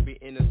 I'd rather be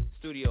in the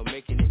studio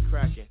making it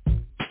cracking.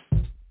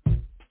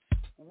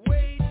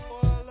 Wait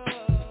for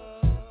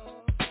love,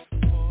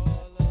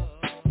 for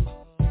love.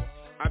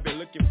 I've been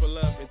looking for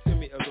love in too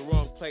many of the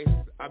wrong places.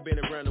 I've been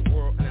around the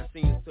world and I've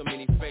seen so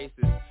many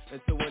faces.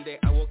 Until one day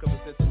I woke up and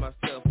said to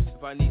myself,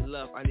 if I need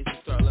love, I need to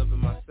start loving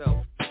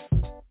myself.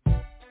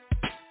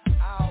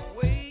 I'll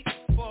wait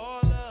for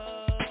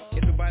love.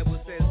 If the Bible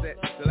says that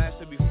the last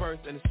should be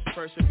first and the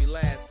first should be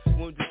last,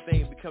 when this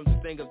thing becomes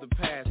a thing of the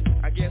past.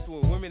 I guess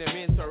when women and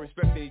men start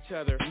respecting each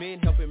other, men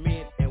helping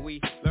men, and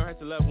we learn how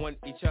to love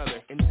each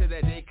other. Until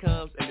that day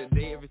comes and the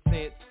day ever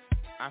since,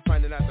 I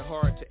find it not too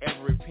hard to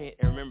ever repent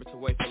and remember to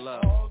wait for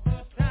love. All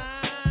the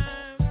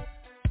time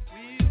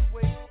we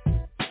wait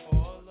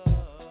for love.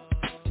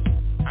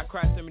 I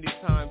cried so many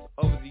times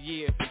over the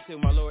years until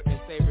my Lord and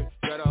Savior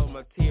dried all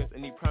my tears,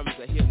 and He promised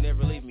that He'll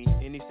never leave me,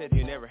 and He said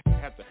He'll never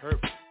have to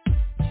hurt me.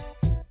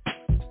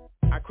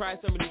 I cried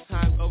so many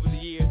times over the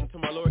years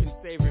until my Lord and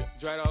Savior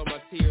dried all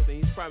my tears,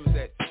 and He's promised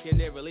that He'll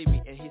never leave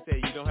me, and He said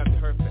you don't have to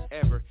hurt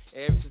forever.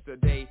 And ever since the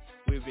day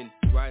we've been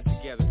riding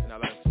together, and I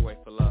learned to wait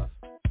for love.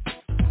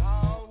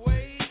 I'll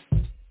wait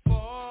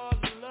for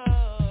love.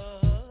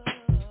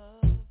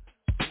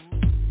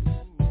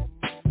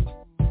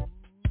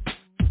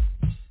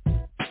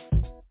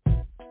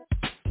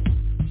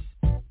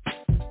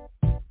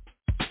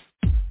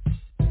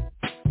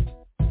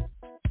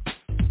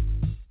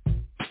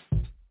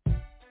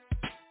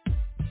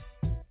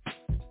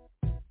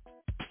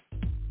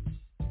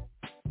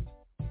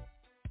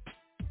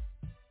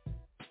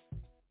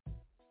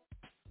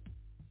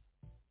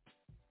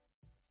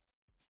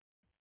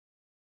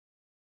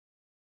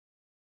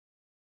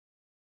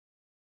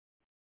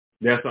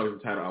 That song is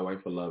entitled I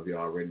Wait for Love,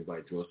 y'all, written by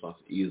Joe Sauce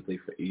Easily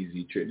for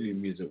Easy Trinity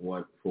Music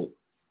 1 for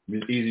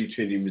Easy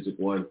Trinity Music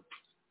 1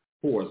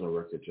 for Warzone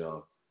Records,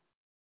 y'all.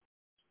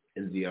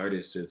 And the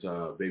artist is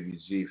Baby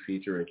G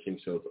featuring King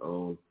Show's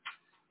own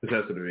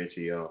Professor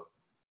DaVinci, y'all.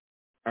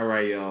 All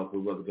right, y'all, we're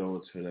about to go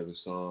into another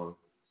song.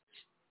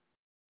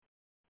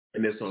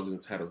 And this song is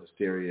entitled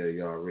Hysteria,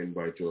 y'all, written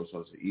by Joe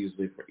Sauce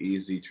Easily for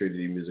Easy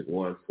Trinity Music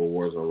 1 for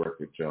Warzone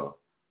Records, y'all.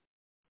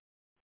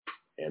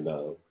 And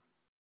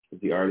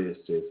the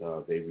artist is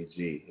Baby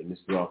G, and this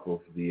is off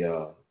of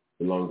the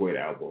Long Wait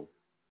album.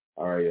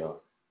 All right,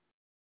 y'all.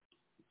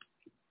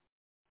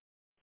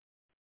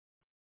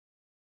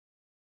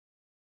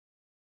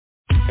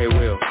 Hey,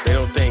 Will, they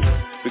don't think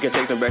we can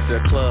take them back to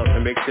the club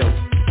and make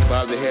them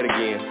bob their head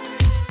again.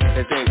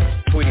 They think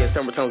Tweety and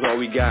Summertime's all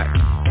we got.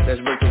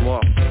 Let's break them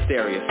off,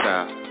 stereo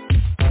style.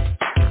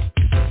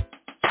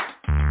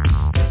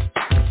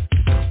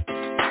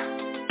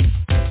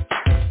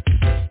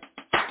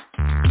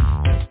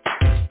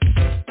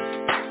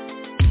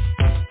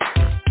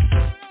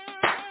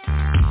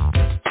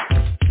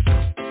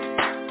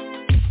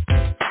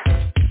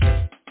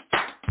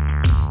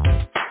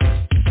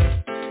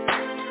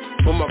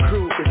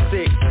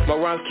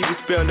 Keep it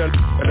spelled out,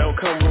 I don't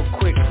come real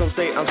quick. Some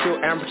say I'm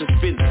so amateur,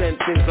 spit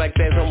sentences like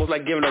that. It's almost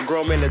like giving a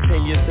grown man a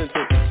 10-year sentence.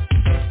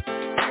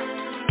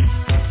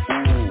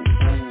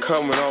 Ooh,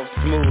 coming off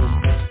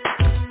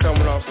smooth,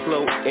 coming off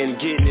slow, and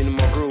getting into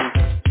my groove.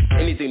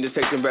 Anything to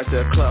take them back to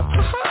the club.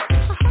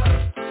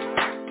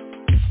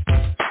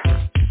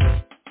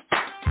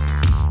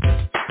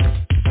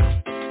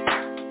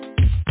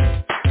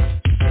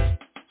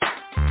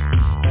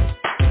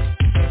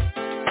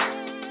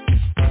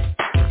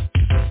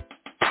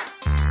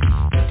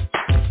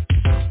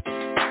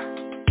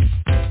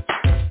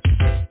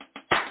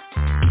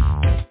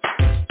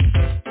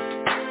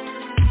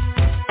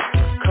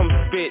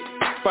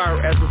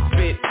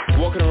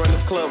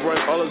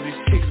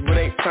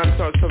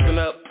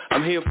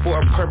 I'm here for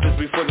a purpose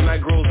before the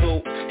night grows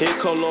old. Here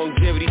come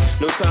longevity,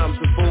 no time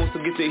to fool, so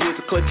get your heels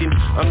to clicking.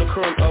 I'm the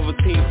current of a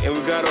team, and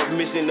we got our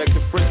mission like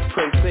the Fresh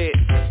Prince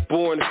said.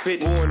 Born to fit,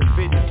 born to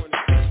fit, born to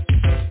fit.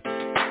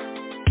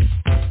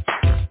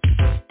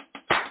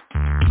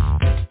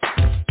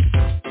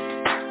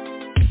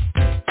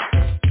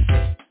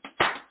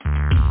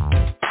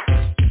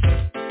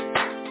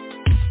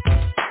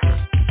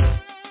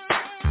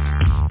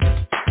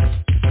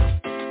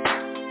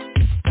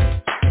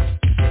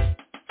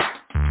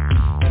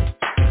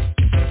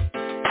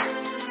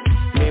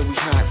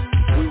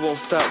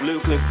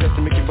 Lyrically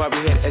infested, make your bob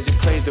your head as you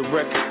play the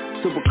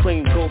record. Super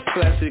clean, go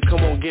flashy, come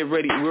on, get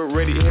ready. We're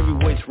ready,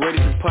 heavyweights, ready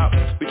to pop.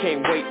 We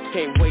can't wait.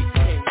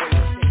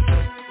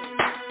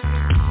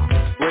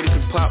 Ready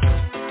to pop,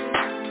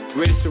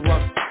 ready to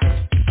rock.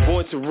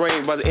 Born to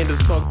reign, by the end of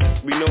the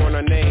song, we knowin'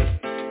 our name.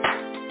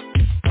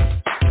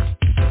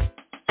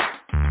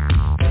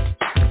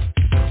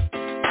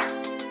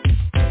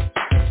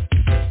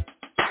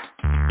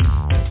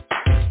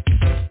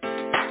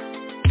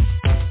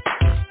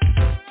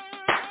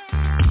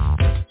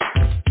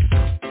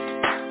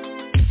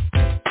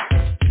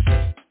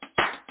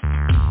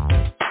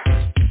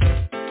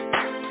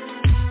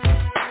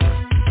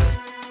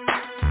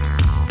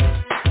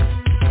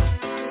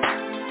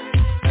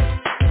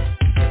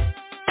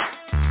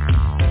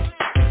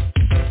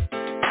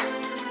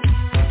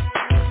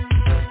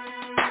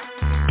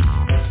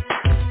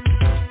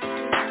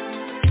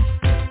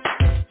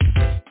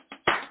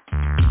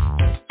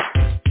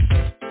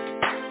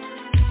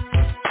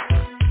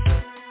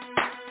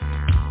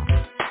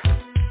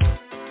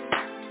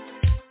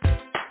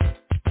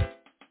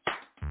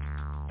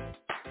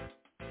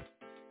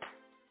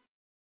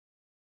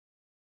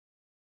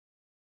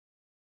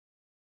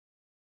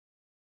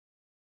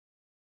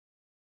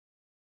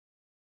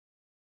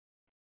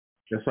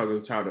 That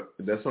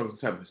song is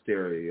titled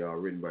Hysteria, y'all,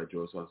 written by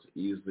George Sauce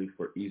Easley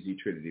for Easy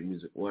Trinity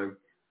Music 1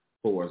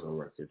 for Warzone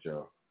Records,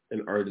 y'all.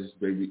 And artist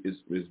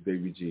is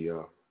Baby G,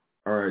 y'all.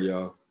 All right,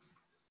 y'all.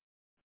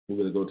 We're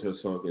going to go to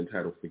a song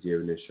entitled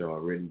Forgiveness, y'all,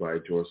 written by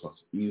George Sauce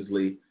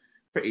Easley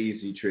for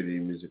Easy Trinity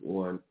Music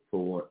 1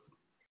 for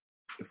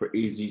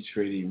Easy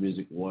Trinity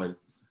Music 1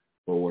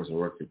 for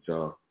Warzone Records,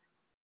 y'all.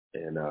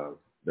 And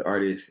the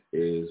artist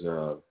is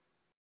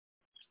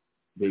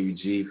Baby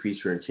G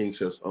featuring King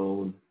Show's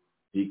own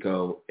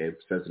Deco and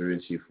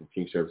DaVinci from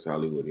King Service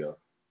Hollywood, y'all.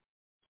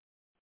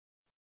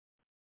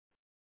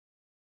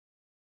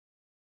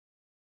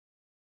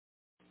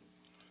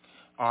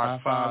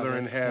 Our Father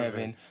in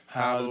heaven,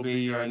 hallowed be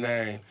your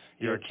name.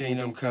 Your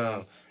kingdom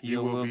come,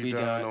 your will be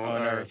done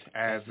on earth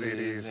as it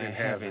is in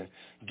heaven.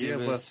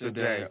 Give us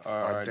today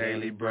our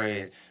daily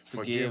bread.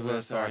 Forgive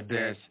us our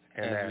debts,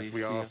 and as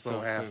we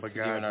also have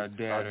forgiven our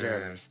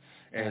debtors.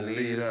 And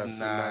lead us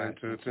not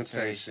into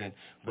temptation,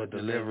 but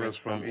deliver us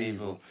from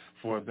evil.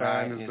 For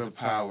thine is the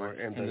power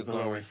and the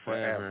glory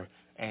forever.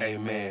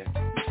 Amen.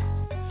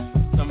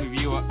 Some of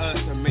you or us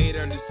have made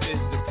our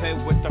decision to play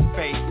with our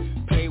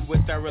faith, play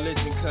with our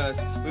religion, cause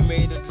we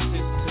made a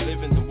decision to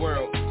live in the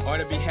world. Or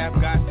to behalf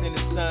God sent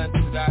His Son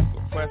to die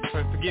for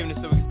forgiveness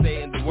so we can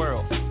stay in the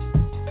world.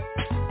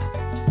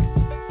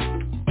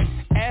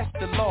 Ask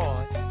the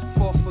Lord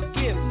for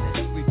forgiveness,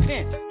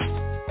 repent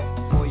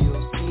for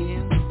your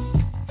sins,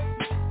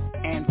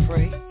 and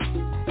pray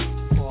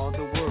for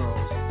the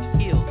world's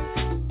illness.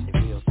 If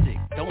you're sick,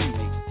 don't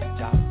make the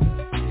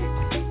doctor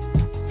sick.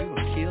 You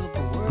will kill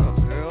the world,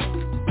 girl.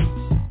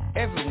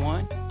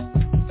 Everyone.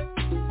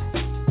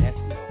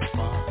 That's no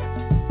fun.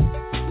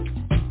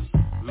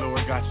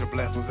 Lord got your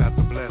blessings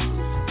after blessings,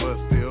 but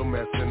still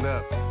messing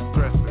up,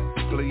 stressing.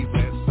 Please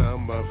let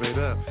some of it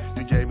up.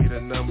 You gave me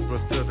the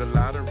numbers to the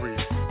lottery,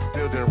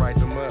 still didn't write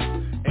them up.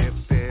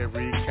 Instead,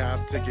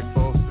 recount ticket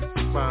for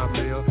 65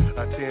 mil,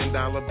 a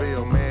 $10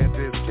 bill. Man,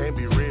 this can't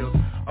be real.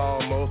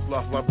 Almost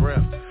lost my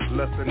breath,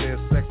 lusting in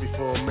sex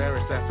before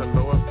marriage. Ask the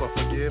Lord for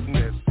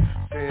forgiveness.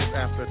 Sins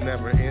after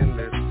never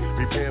endless.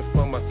 Repent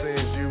for my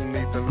sins. You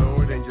need the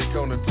Lord, and you're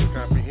gonna to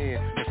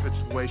comprehend the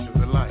situations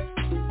of life.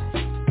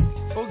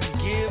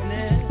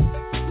 Forgiveness.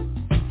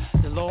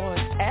 The Lord,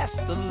 ask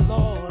the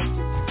Lord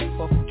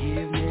for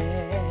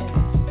forgiveness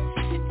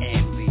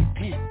and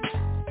repent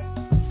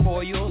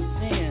for your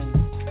sins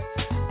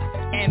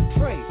and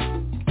pray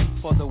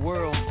for the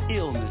world's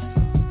illness.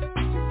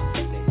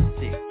 They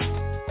sick.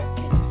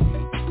 Can you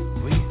see?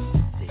 Real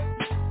sick.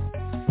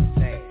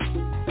 Sad.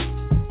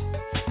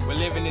 We're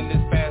living in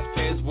this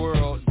fast-paced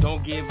world.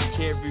 Don't give a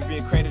care if you're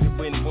being credited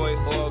with boy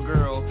or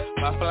girl.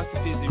 My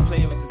philosophy is you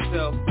play with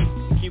yourself.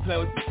 Keep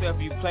playing with yourself,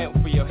 you play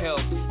for your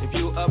health. If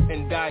you up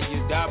and die,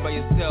 you die by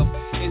yourself.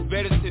 It's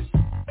better to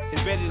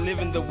live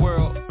in the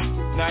world,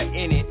 not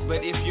in it.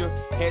 But if your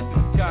head's to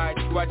the sky,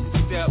 watch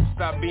your steps,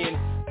 stop being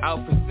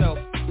out for self.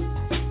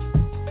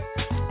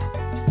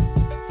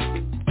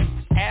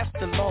 Ask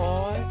the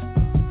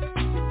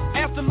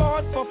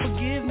Lord for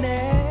forgiveness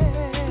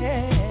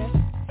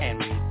and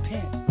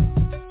repent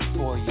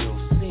for your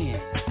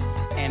sins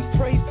and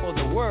pray for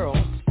the world.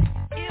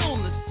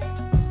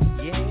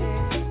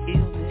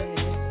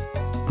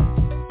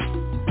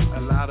 A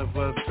lot of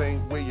us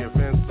think we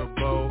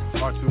invincible,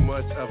 are too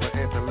much of an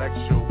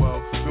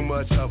intellectual, too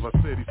much of a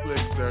city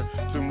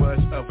slickster, too much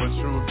of a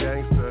true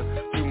gangster,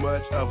 too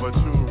much of a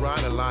true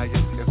rider, liar,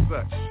 and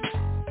such.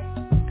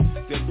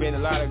 There's been a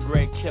lot of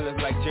great killers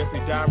like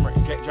Jeffrey Dahmer,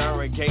 John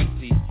Ray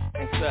Gacy,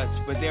 and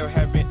such, but there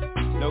have been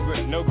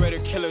no greater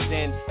killers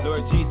than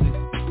Lord Jesus.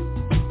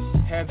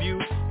 Have you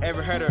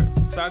ever heard of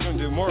Sodom and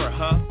Gomorrah,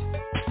 huh?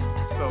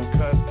 So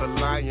cuss the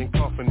lion,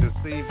 coughing,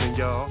 deceiving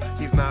y'all.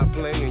 He's not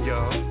playing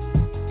y'all.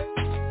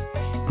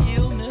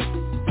 Illness,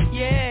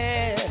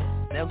 yeah,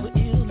 that was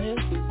illness.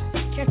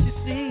 Can't you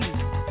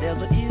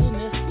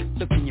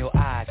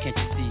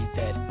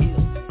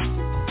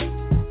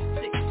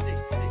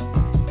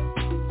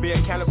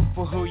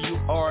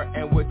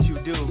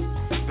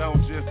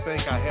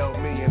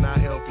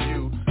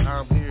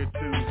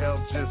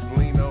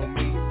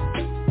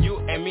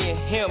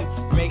him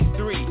makes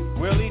 3.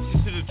 We'll lead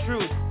you to the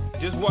truth.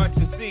 Just watch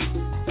and see.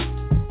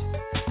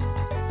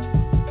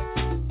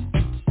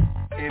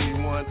 Any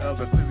one of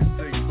the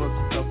 66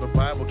 books of the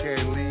Bible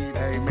can lead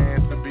a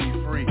man to be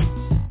free.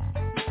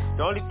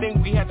 The only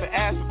thing we have to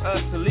ask of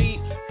us to lead,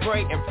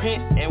 pray and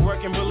repent and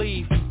work and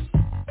believe.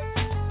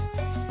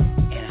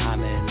 And how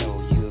many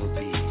know you'll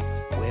be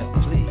well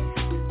pleased?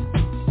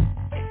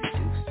 If you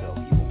do so,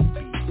 you won't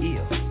be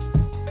ill. You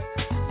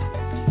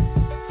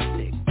won't be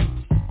sick.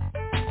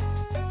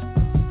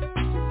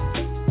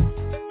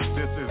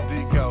 This is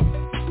D.a.a.o.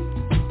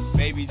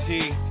 Baby G.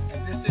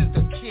 And this is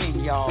the King,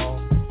 y'all.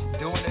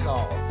 Doing it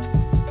all.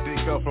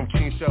 D.a.a.o from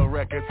King Show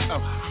Records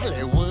of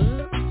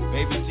Hollywood.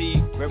 Baby G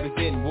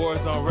representing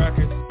Warzone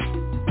Records.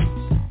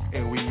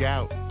 And we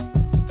out.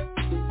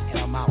 And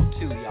I'm out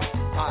too,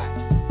 y'all.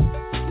 Bye.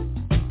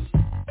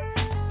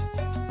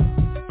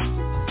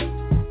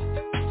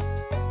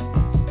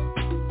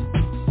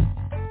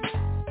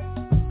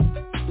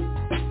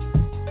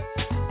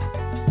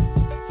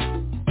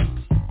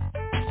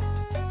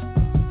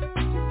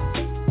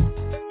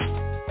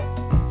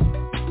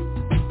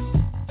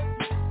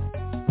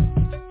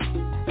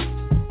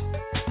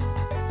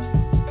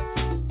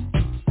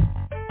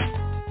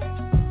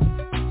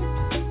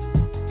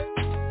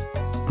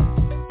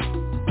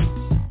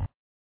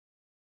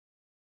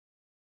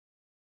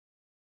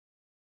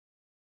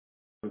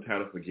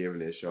 Entitled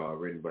Forgiveness, y'all,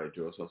 written by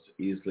Joe Sauce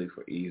Easily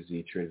for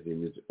Easy Trinity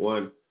Music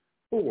 1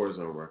 for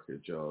Warzone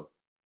Records, y'all.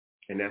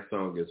 And that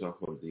song is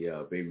off of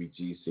the Baby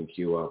G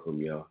CQ album,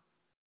 y'all.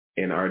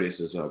 And the artist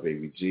is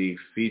Baby G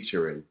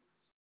featuring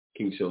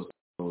King Show's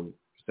own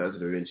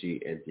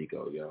DaVinci and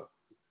d.a.a.o, y'all.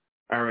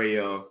 All right,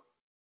 y'all.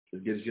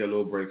 Let's get you a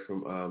little break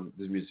from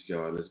this music,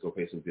 y'all. Let's go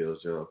pay some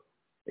bills, y'all.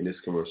 And this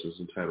commercial is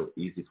entitled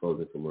Easy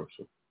Clothing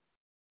Commercial.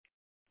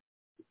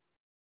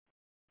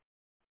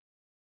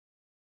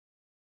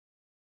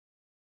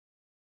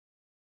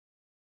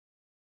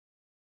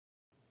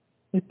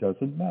 It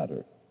doesn't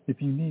matter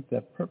if you need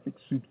that perfect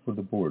suit for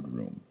the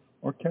boardroom,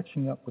 or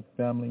catching up with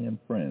family and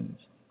friends,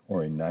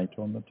 or a night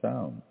on the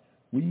town.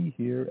 We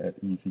here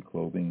at Easy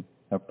Clothing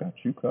have got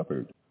you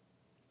covered.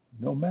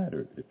 No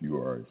matter if you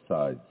are a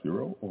size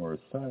 0 or a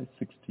size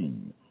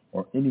 16,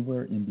 or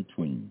anywhere in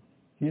between,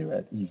 here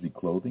at Easy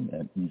Clothing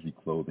and Easy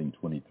Clothing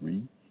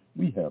 23,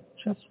 we have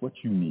just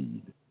what you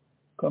need.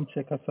 Come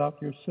check us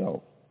out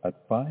yourself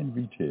at fine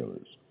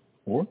retailers,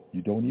 or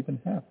you don't even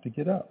have to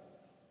get up.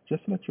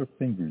 Just let your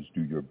fingers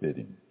do your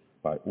bidding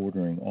by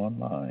ordering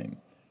online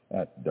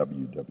at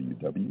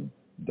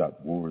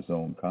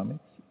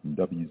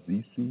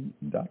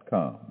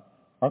www.warzonecomicswzc.com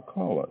or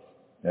call us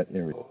at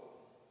area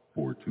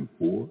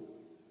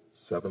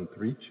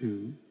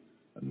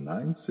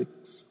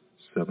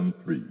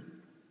 424-732-9673.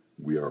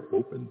 We are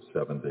open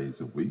 7 days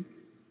a week,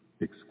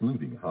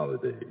 excluding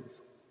holidays,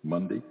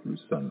 Monday through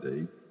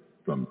Sunday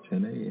from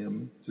 10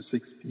 a.m. to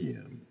 6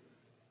 p.m.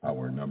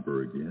 Our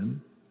number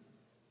again,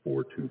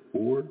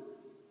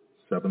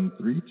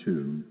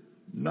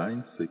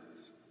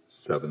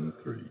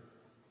 424-732-9673.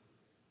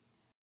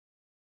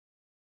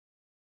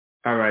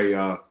 All right,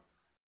 y'all.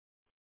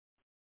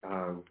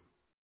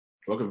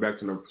 Welcome back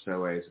to Number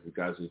Percent Ways. If you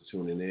guys are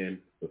tuning in,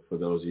 but for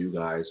those of you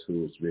guys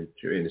who's been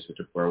in this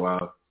picture for a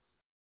while,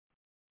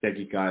 thank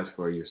you guys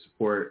for your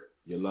support,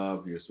 your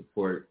love, your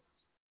support.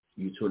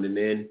 You tuning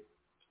in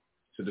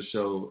to the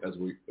show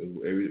every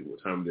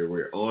time that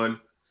we're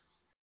on.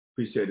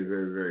 Appreciate it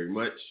very, very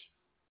much.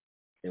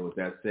 And with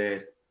that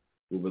said,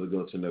 we're going to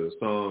go to another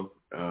song.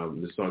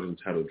 This song is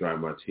entitled Dry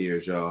My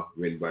Tears, y'all,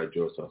 written by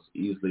Joe Sauce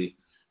Easily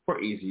for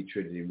Easy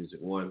Trinity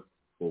Music 1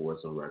 for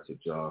Warzone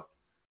Records, y'all.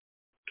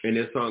 And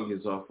this song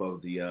is off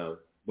of the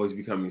Boys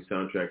Becoming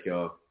soundtrack,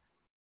 y'all.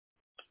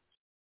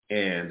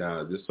 And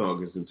this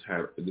song is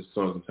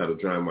entitled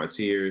Dry My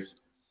Tears.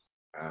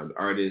 The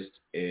artist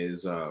is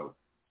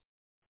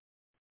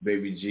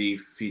Baby G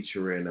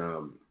featuring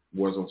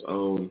Warzone's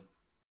own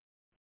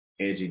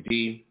Angie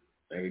D.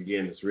 And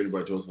again, it's written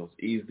by Joe Sauce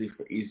Easily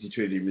for Easy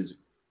Trinity Music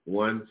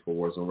 1 for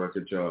Warzone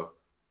Records, y'all.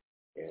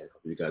 And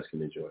hope you guys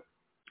can enjoy.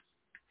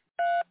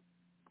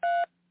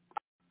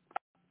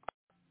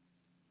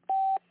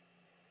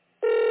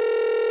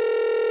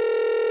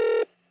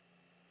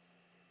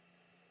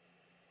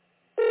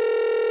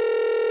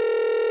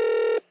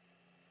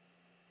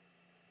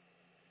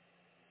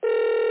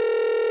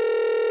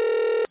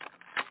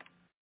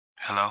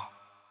 Hello?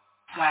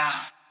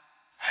 Wow.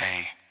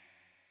 Hey.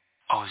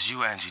 Oh, it's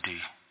you, Angie D.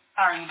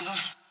 How are you doing?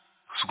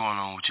 What's going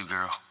on with you,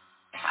 girl?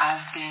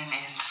 I've been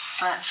in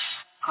such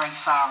great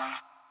sorrow.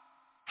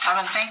 I've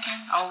been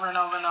thinking over and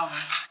over and over.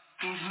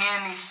 These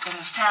men in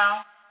this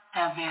town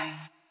have been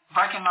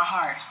breaking my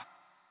heart.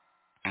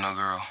 You know,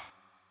 girl,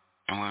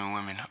 and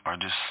women are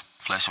just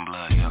flesh and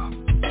blood, yo.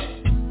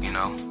 You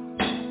know?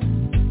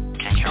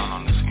 Can't count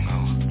on this, you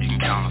know? You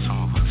can count on some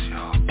of us,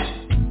 y'all.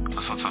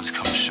 But sometimes it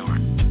comes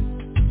short.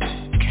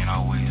 You can't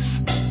always,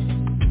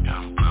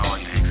 put all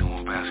your eggs in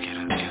one basket,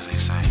 as they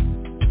say.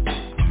 I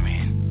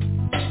mean,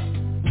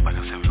 like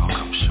I said, we're gonna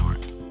come short.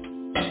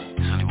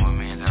 There's only one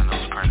man that I know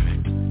is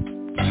perfect.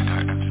 I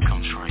just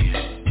come short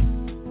yet.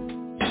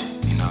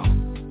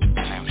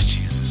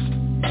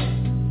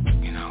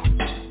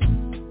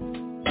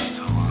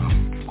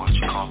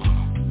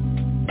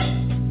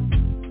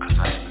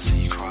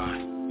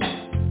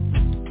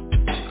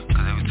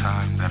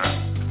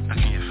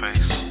 face.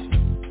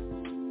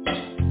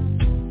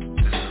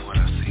 This is what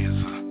I see as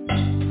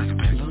like a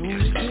back.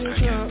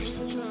 Yes,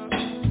 it's a back.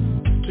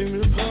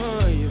 Dreaming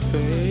upon your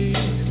face.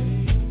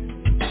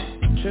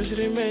 Treasure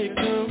they may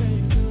come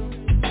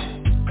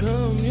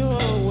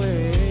your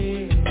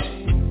way.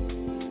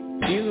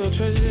 You know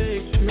treasure they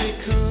may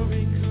come.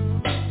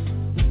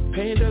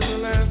 Pain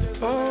doesn't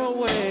last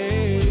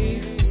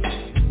always.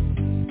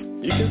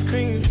 You can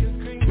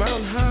scream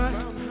mountain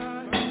high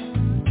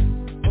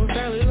or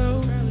valley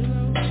low.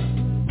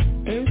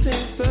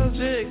 Everything's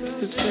subject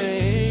to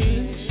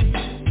change.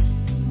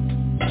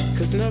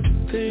 'Cause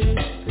nothing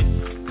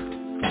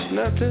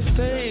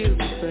stays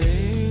the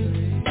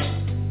same.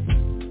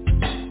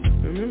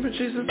 Remember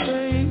Jesus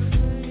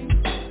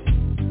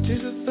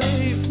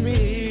saved me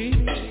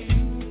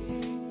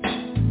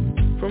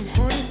from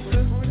heartache to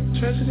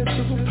tragedy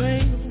to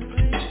pain.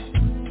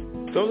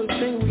 The only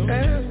thing we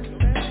ask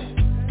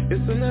is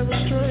to never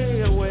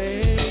stray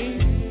away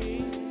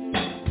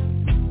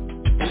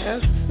and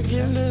ask for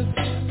forgiveness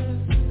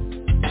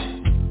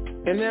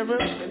and never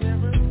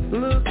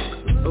look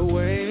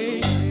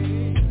away.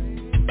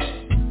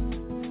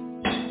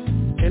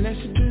 And as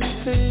you do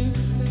things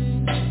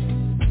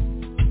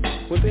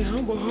with a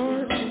humble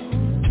heart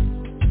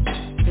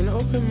and an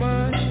open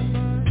mind,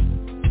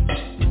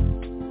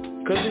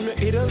 'cause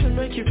he doesn't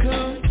make you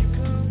come.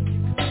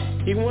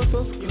 He wants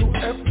us,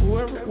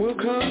 whoever will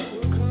come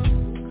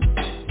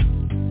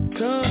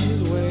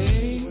his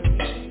way.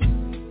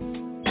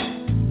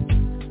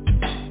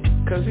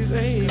 'Cause he's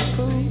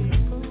able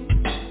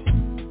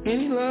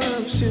and he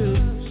loves you.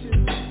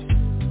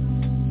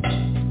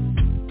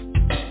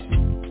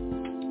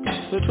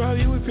 So dry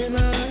your weeping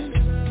eyes,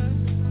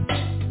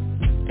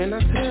 and I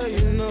tell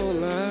you no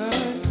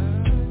lie.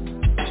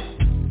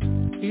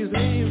 He's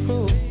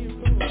able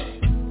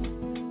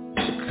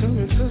to come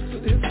and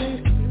touch his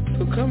hand,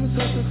 so come and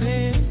touch his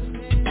hand.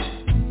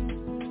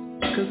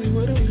 'Cause he's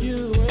with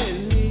you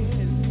and me.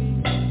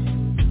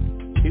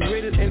 He's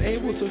ready and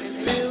able to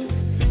fulfill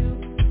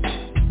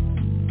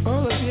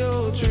all of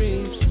your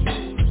dreams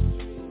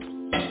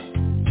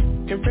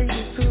and bring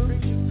you to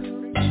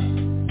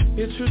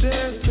your true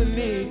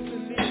destiny.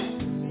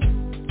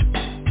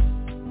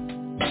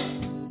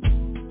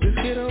 Just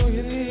get on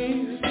your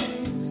knees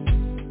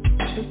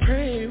and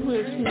pray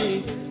with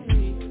me.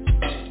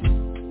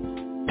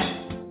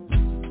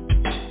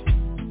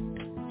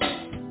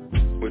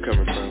 We're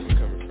coming from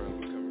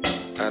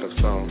out of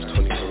Psalms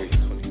 23.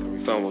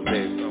 Psalm of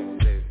David.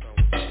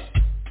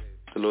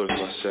 The Lord is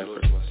my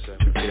shepherd.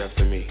 Repeat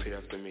after me.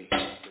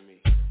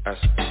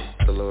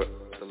 The Lord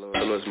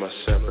is my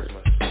shepherd.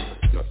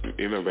 No, you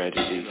remember Randy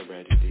D.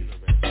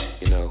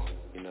 You know,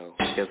 he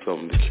has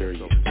something to cure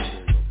you.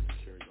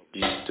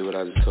 You just do what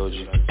I just told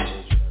you.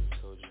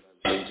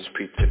 So you just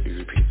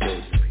repeat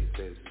this.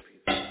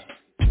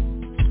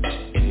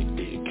 And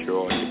you cure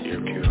all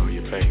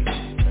your pain.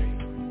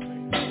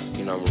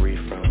 You know, I'm gonna read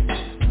from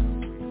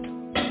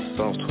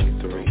Psalms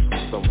 23,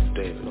 Psalm of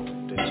David.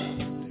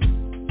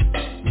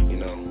 You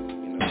know,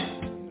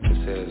 it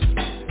says,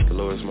 the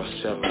Lord is my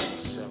shepherd, I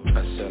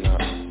shall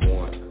not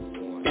want.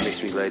 He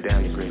makes me lay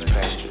down in green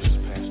pastures.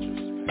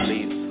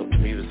 Leads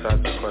me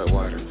beside the quiet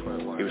water.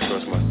 He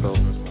restores my soul.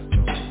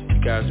 He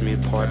guides me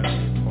apart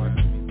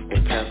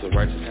in paths of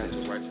righteousness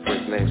for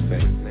his name's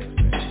sake.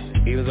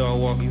 Even though I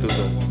walk through the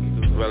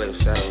valley of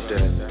shadow of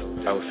death,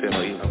 I will fear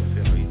no evil.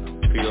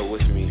 For you are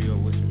with me. Your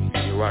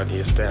rod and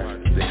your staff,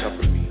 they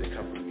comfort me.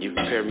 You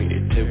prepare me a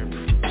table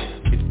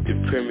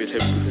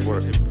before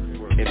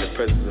in the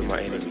presence of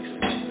my enemies.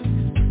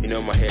 You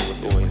know my head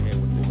with oil.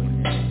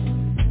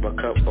 My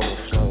cup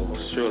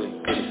overflows. Surely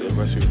goodness and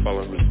mercy will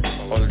follow me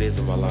all the days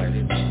of my life.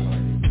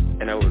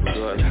 And I will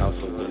dwell in the house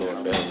of the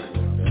Lord forever.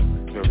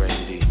 Remember,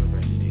 indeed,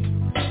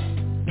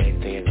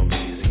 anything ain't gonna be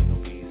easy.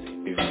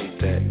 You think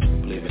that,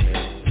 believe in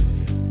him.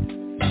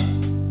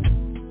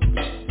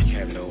 You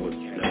have no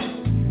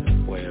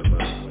way of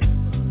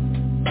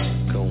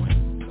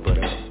going, but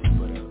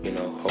you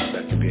know, hope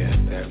that can be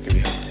help to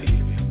you.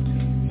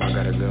 I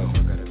gotta go.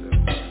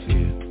 See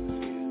you.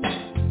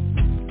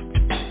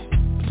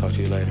 Talk to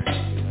you later.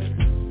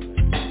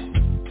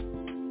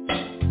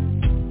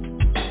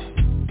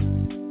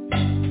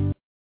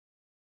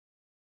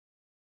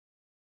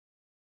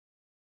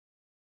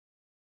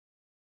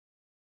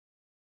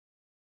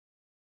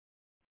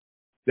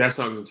 That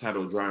song is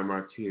entitled Dry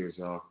My Tears,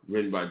 y'all.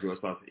 Written by George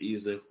Foster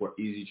Easley for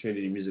Easy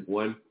Trinity Music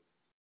 1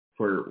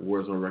 for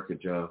Warzone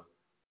Records, y'all.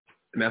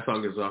 And that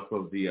song is off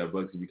of the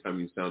Bugsy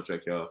Becoming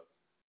soundtrack, y'all.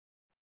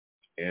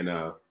 And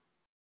the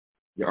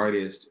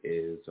artist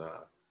is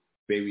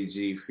Baby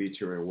G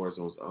featuring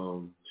Warzone's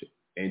own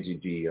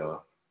NGD,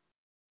 y'all.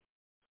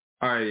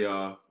 All right,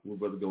 y'all. We're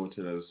about to go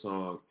into another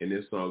song. And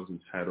this song is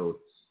entitled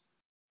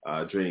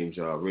Dreams,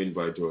 y'all. Written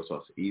by George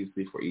Foster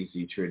Easley for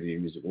Easy Trinity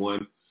Music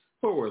 1.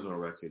 For Warzone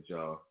Records,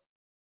 y'all.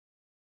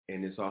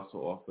 And it's also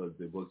off of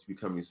the Bugsy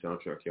Becoming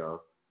soundtrack,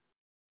 y'all.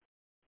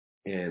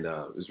 And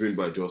it's written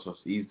by George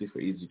Foster Easley for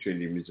Easy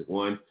Trinity Music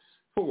 1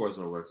 for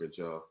Warzone Records,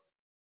 y'all.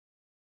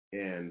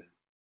 And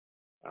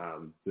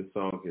this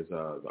song is,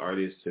 the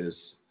artist is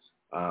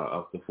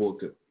of the full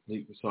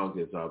song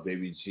is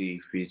Baby G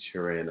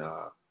featuring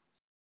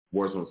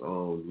Warzone's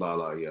own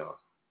n.a.a.o.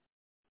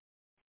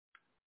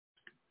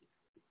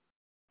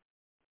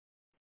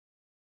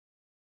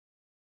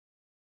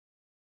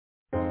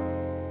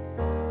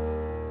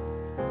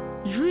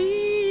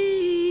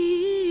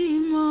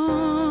 Dream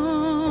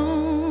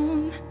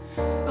on,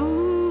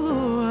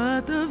 ooh,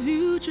 what the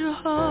future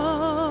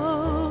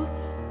holds.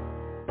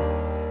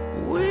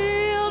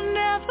 We'll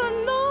never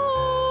know.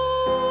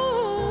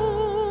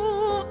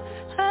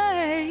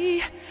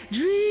 Hey,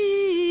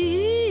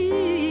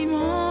 dream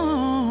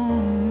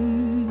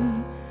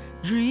on,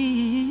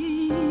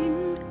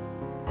 dream.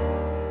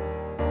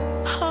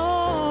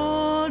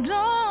 Hold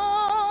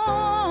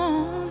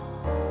on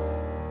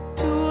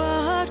to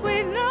what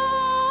we know.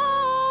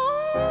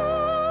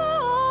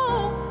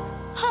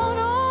 Hold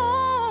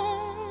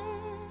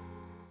on,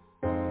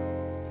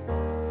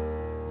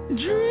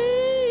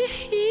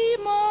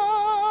 dream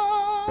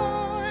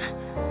on.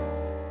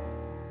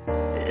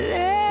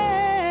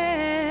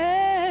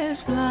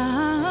 Let's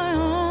fly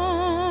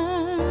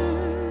on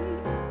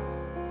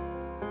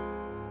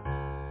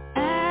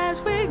as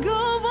we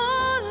go along.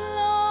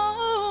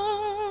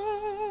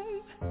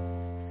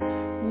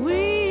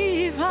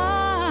 We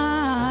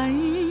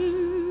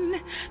find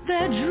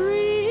that dreams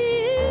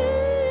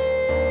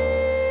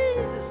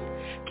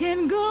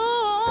can go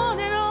on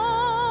and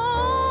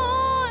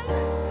on.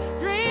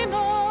 Dream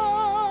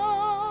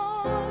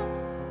on,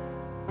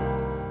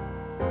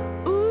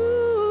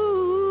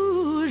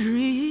 ooh,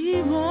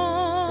 dream on.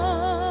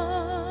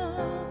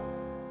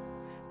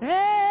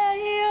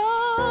 Hey, oh,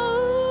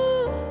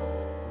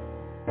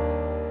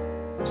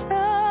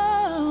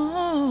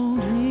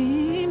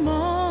 dream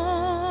on.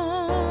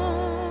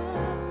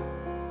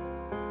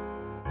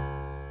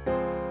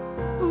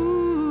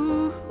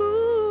 Ooh,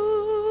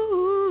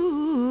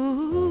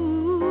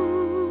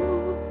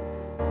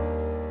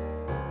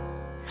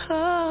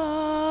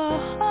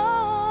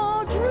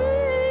 oh, dream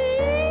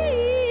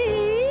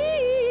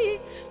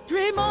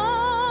on.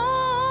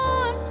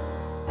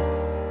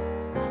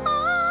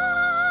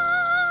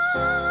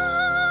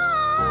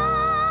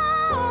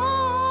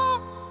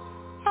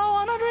 I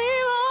wanna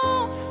dream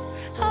on.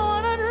 I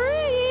wanna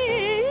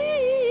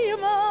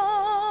dream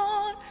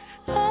on.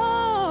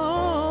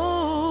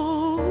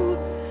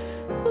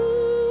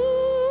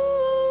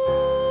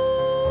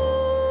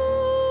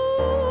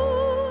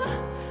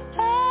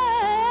 Hey,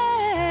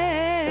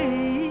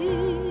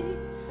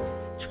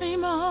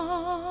 dream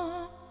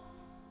on.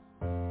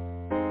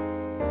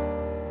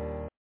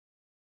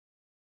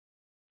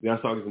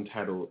 That song is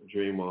entitled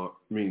Dream On.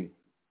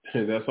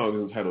 That song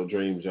is entitled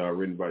Dreams, y'all,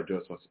 written by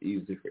Joseph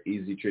Easy for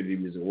Easy Trinity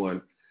Music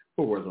 1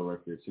 for Warzone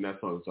Records. And that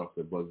song is off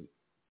the Bugsy.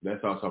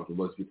 That's also off the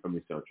Bugsy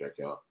Coming soundtrack,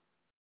 y'all.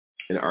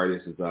 And the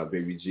artist is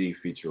Baby G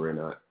featuring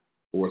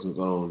Warzone's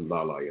own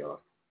n.a.a.o.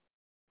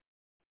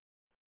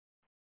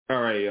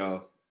 All right,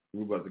 y'all.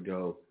 We're about to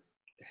go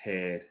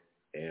ahead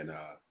and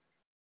I'm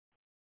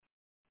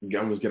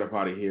going to get up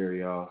out of here,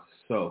 y'all.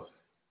 So,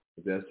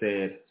 with that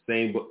said,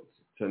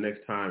 till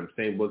next time,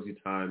 same Bugsy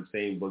time,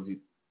 same Bugsy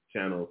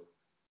channel,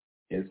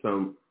 and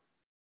same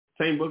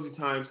Bugsy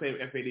time, same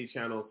FAD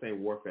channel,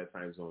 same Warfare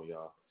time zone,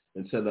 y'all.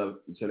 Until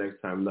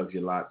next time, love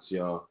you lots,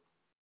 y'all.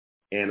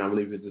 And I'm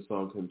leaving this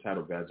song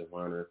entitled Badge of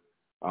Honor,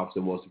 off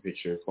the motion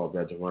picture called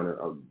Badge of Honor,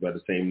 by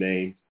the same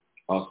name,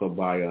 also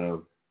by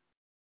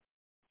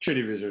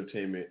Trinity Vision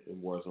Entertainment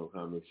and Warzone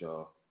Comics,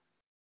 y'all.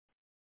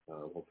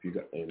 Hope you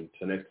got, and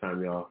until next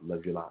time, y'all,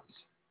 love you lots.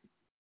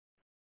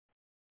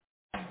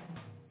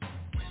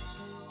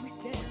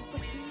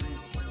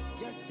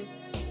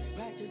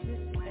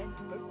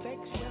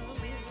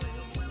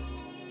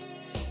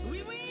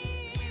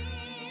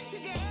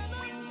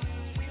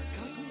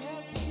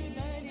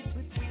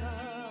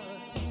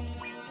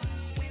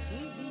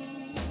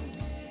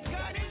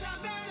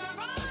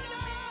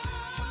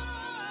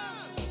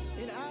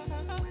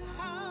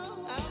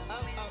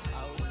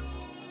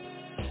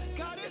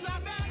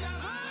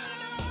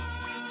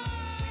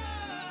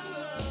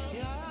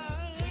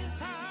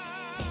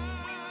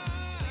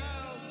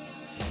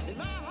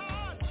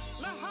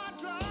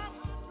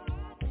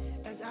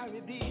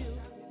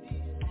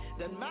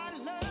 That my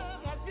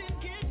love has been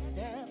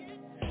kidnapped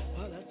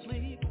while I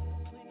sleep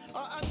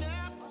or I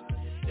nap.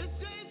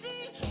 It's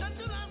easy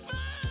until I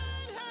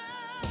find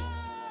her.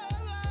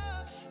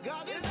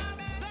 God is a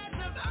badge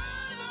of honor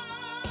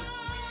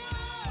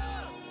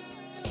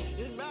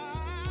in my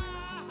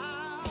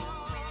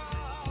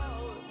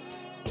house.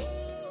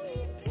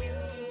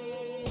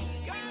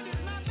 God is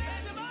my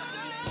badge of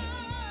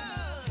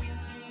honor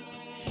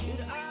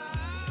in our house.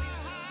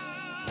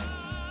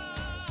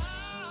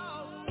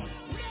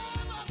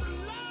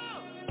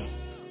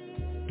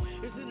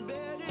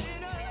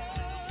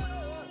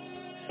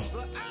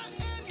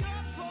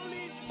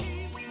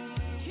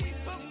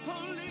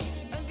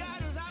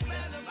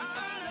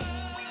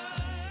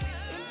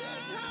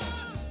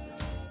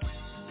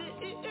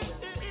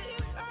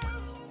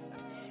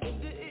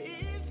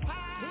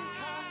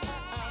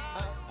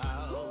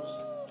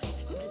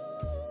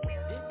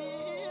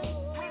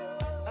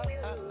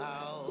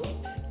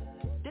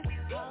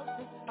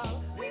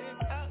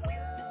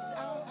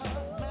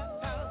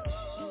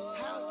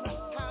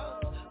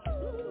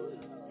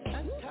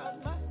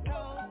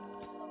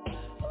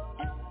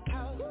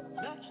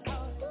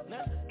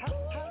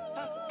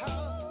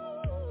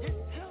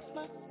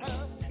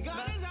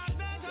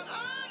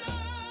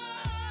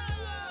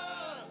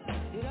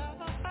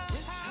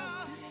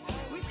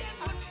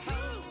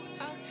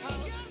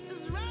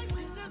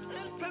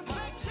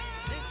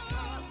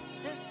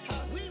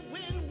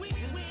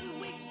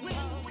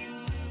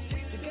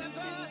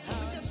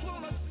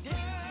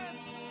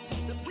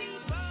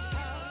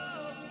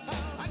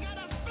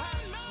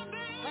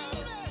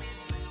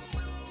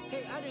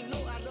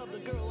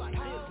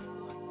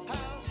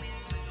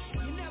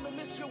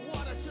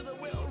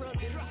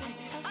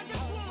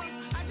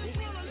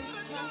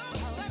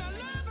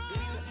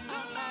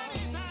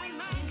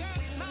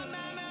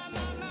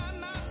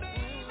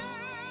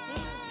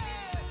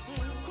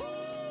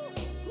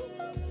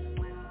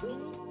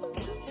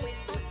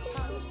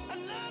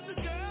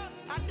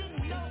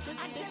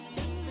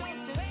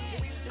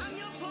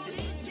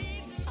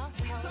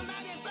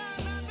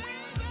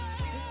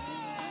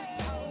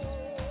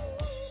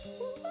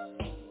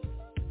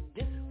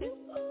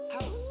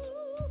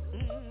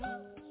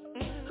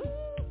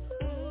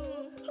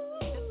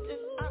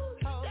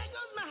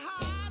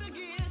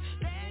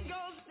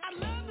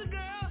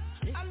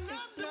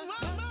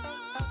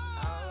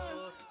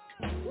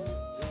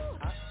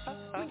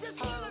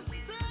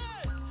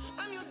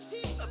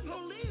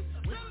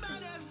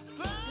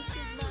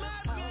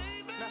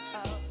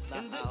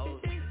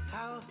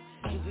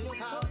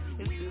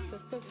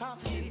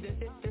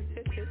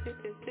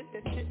 The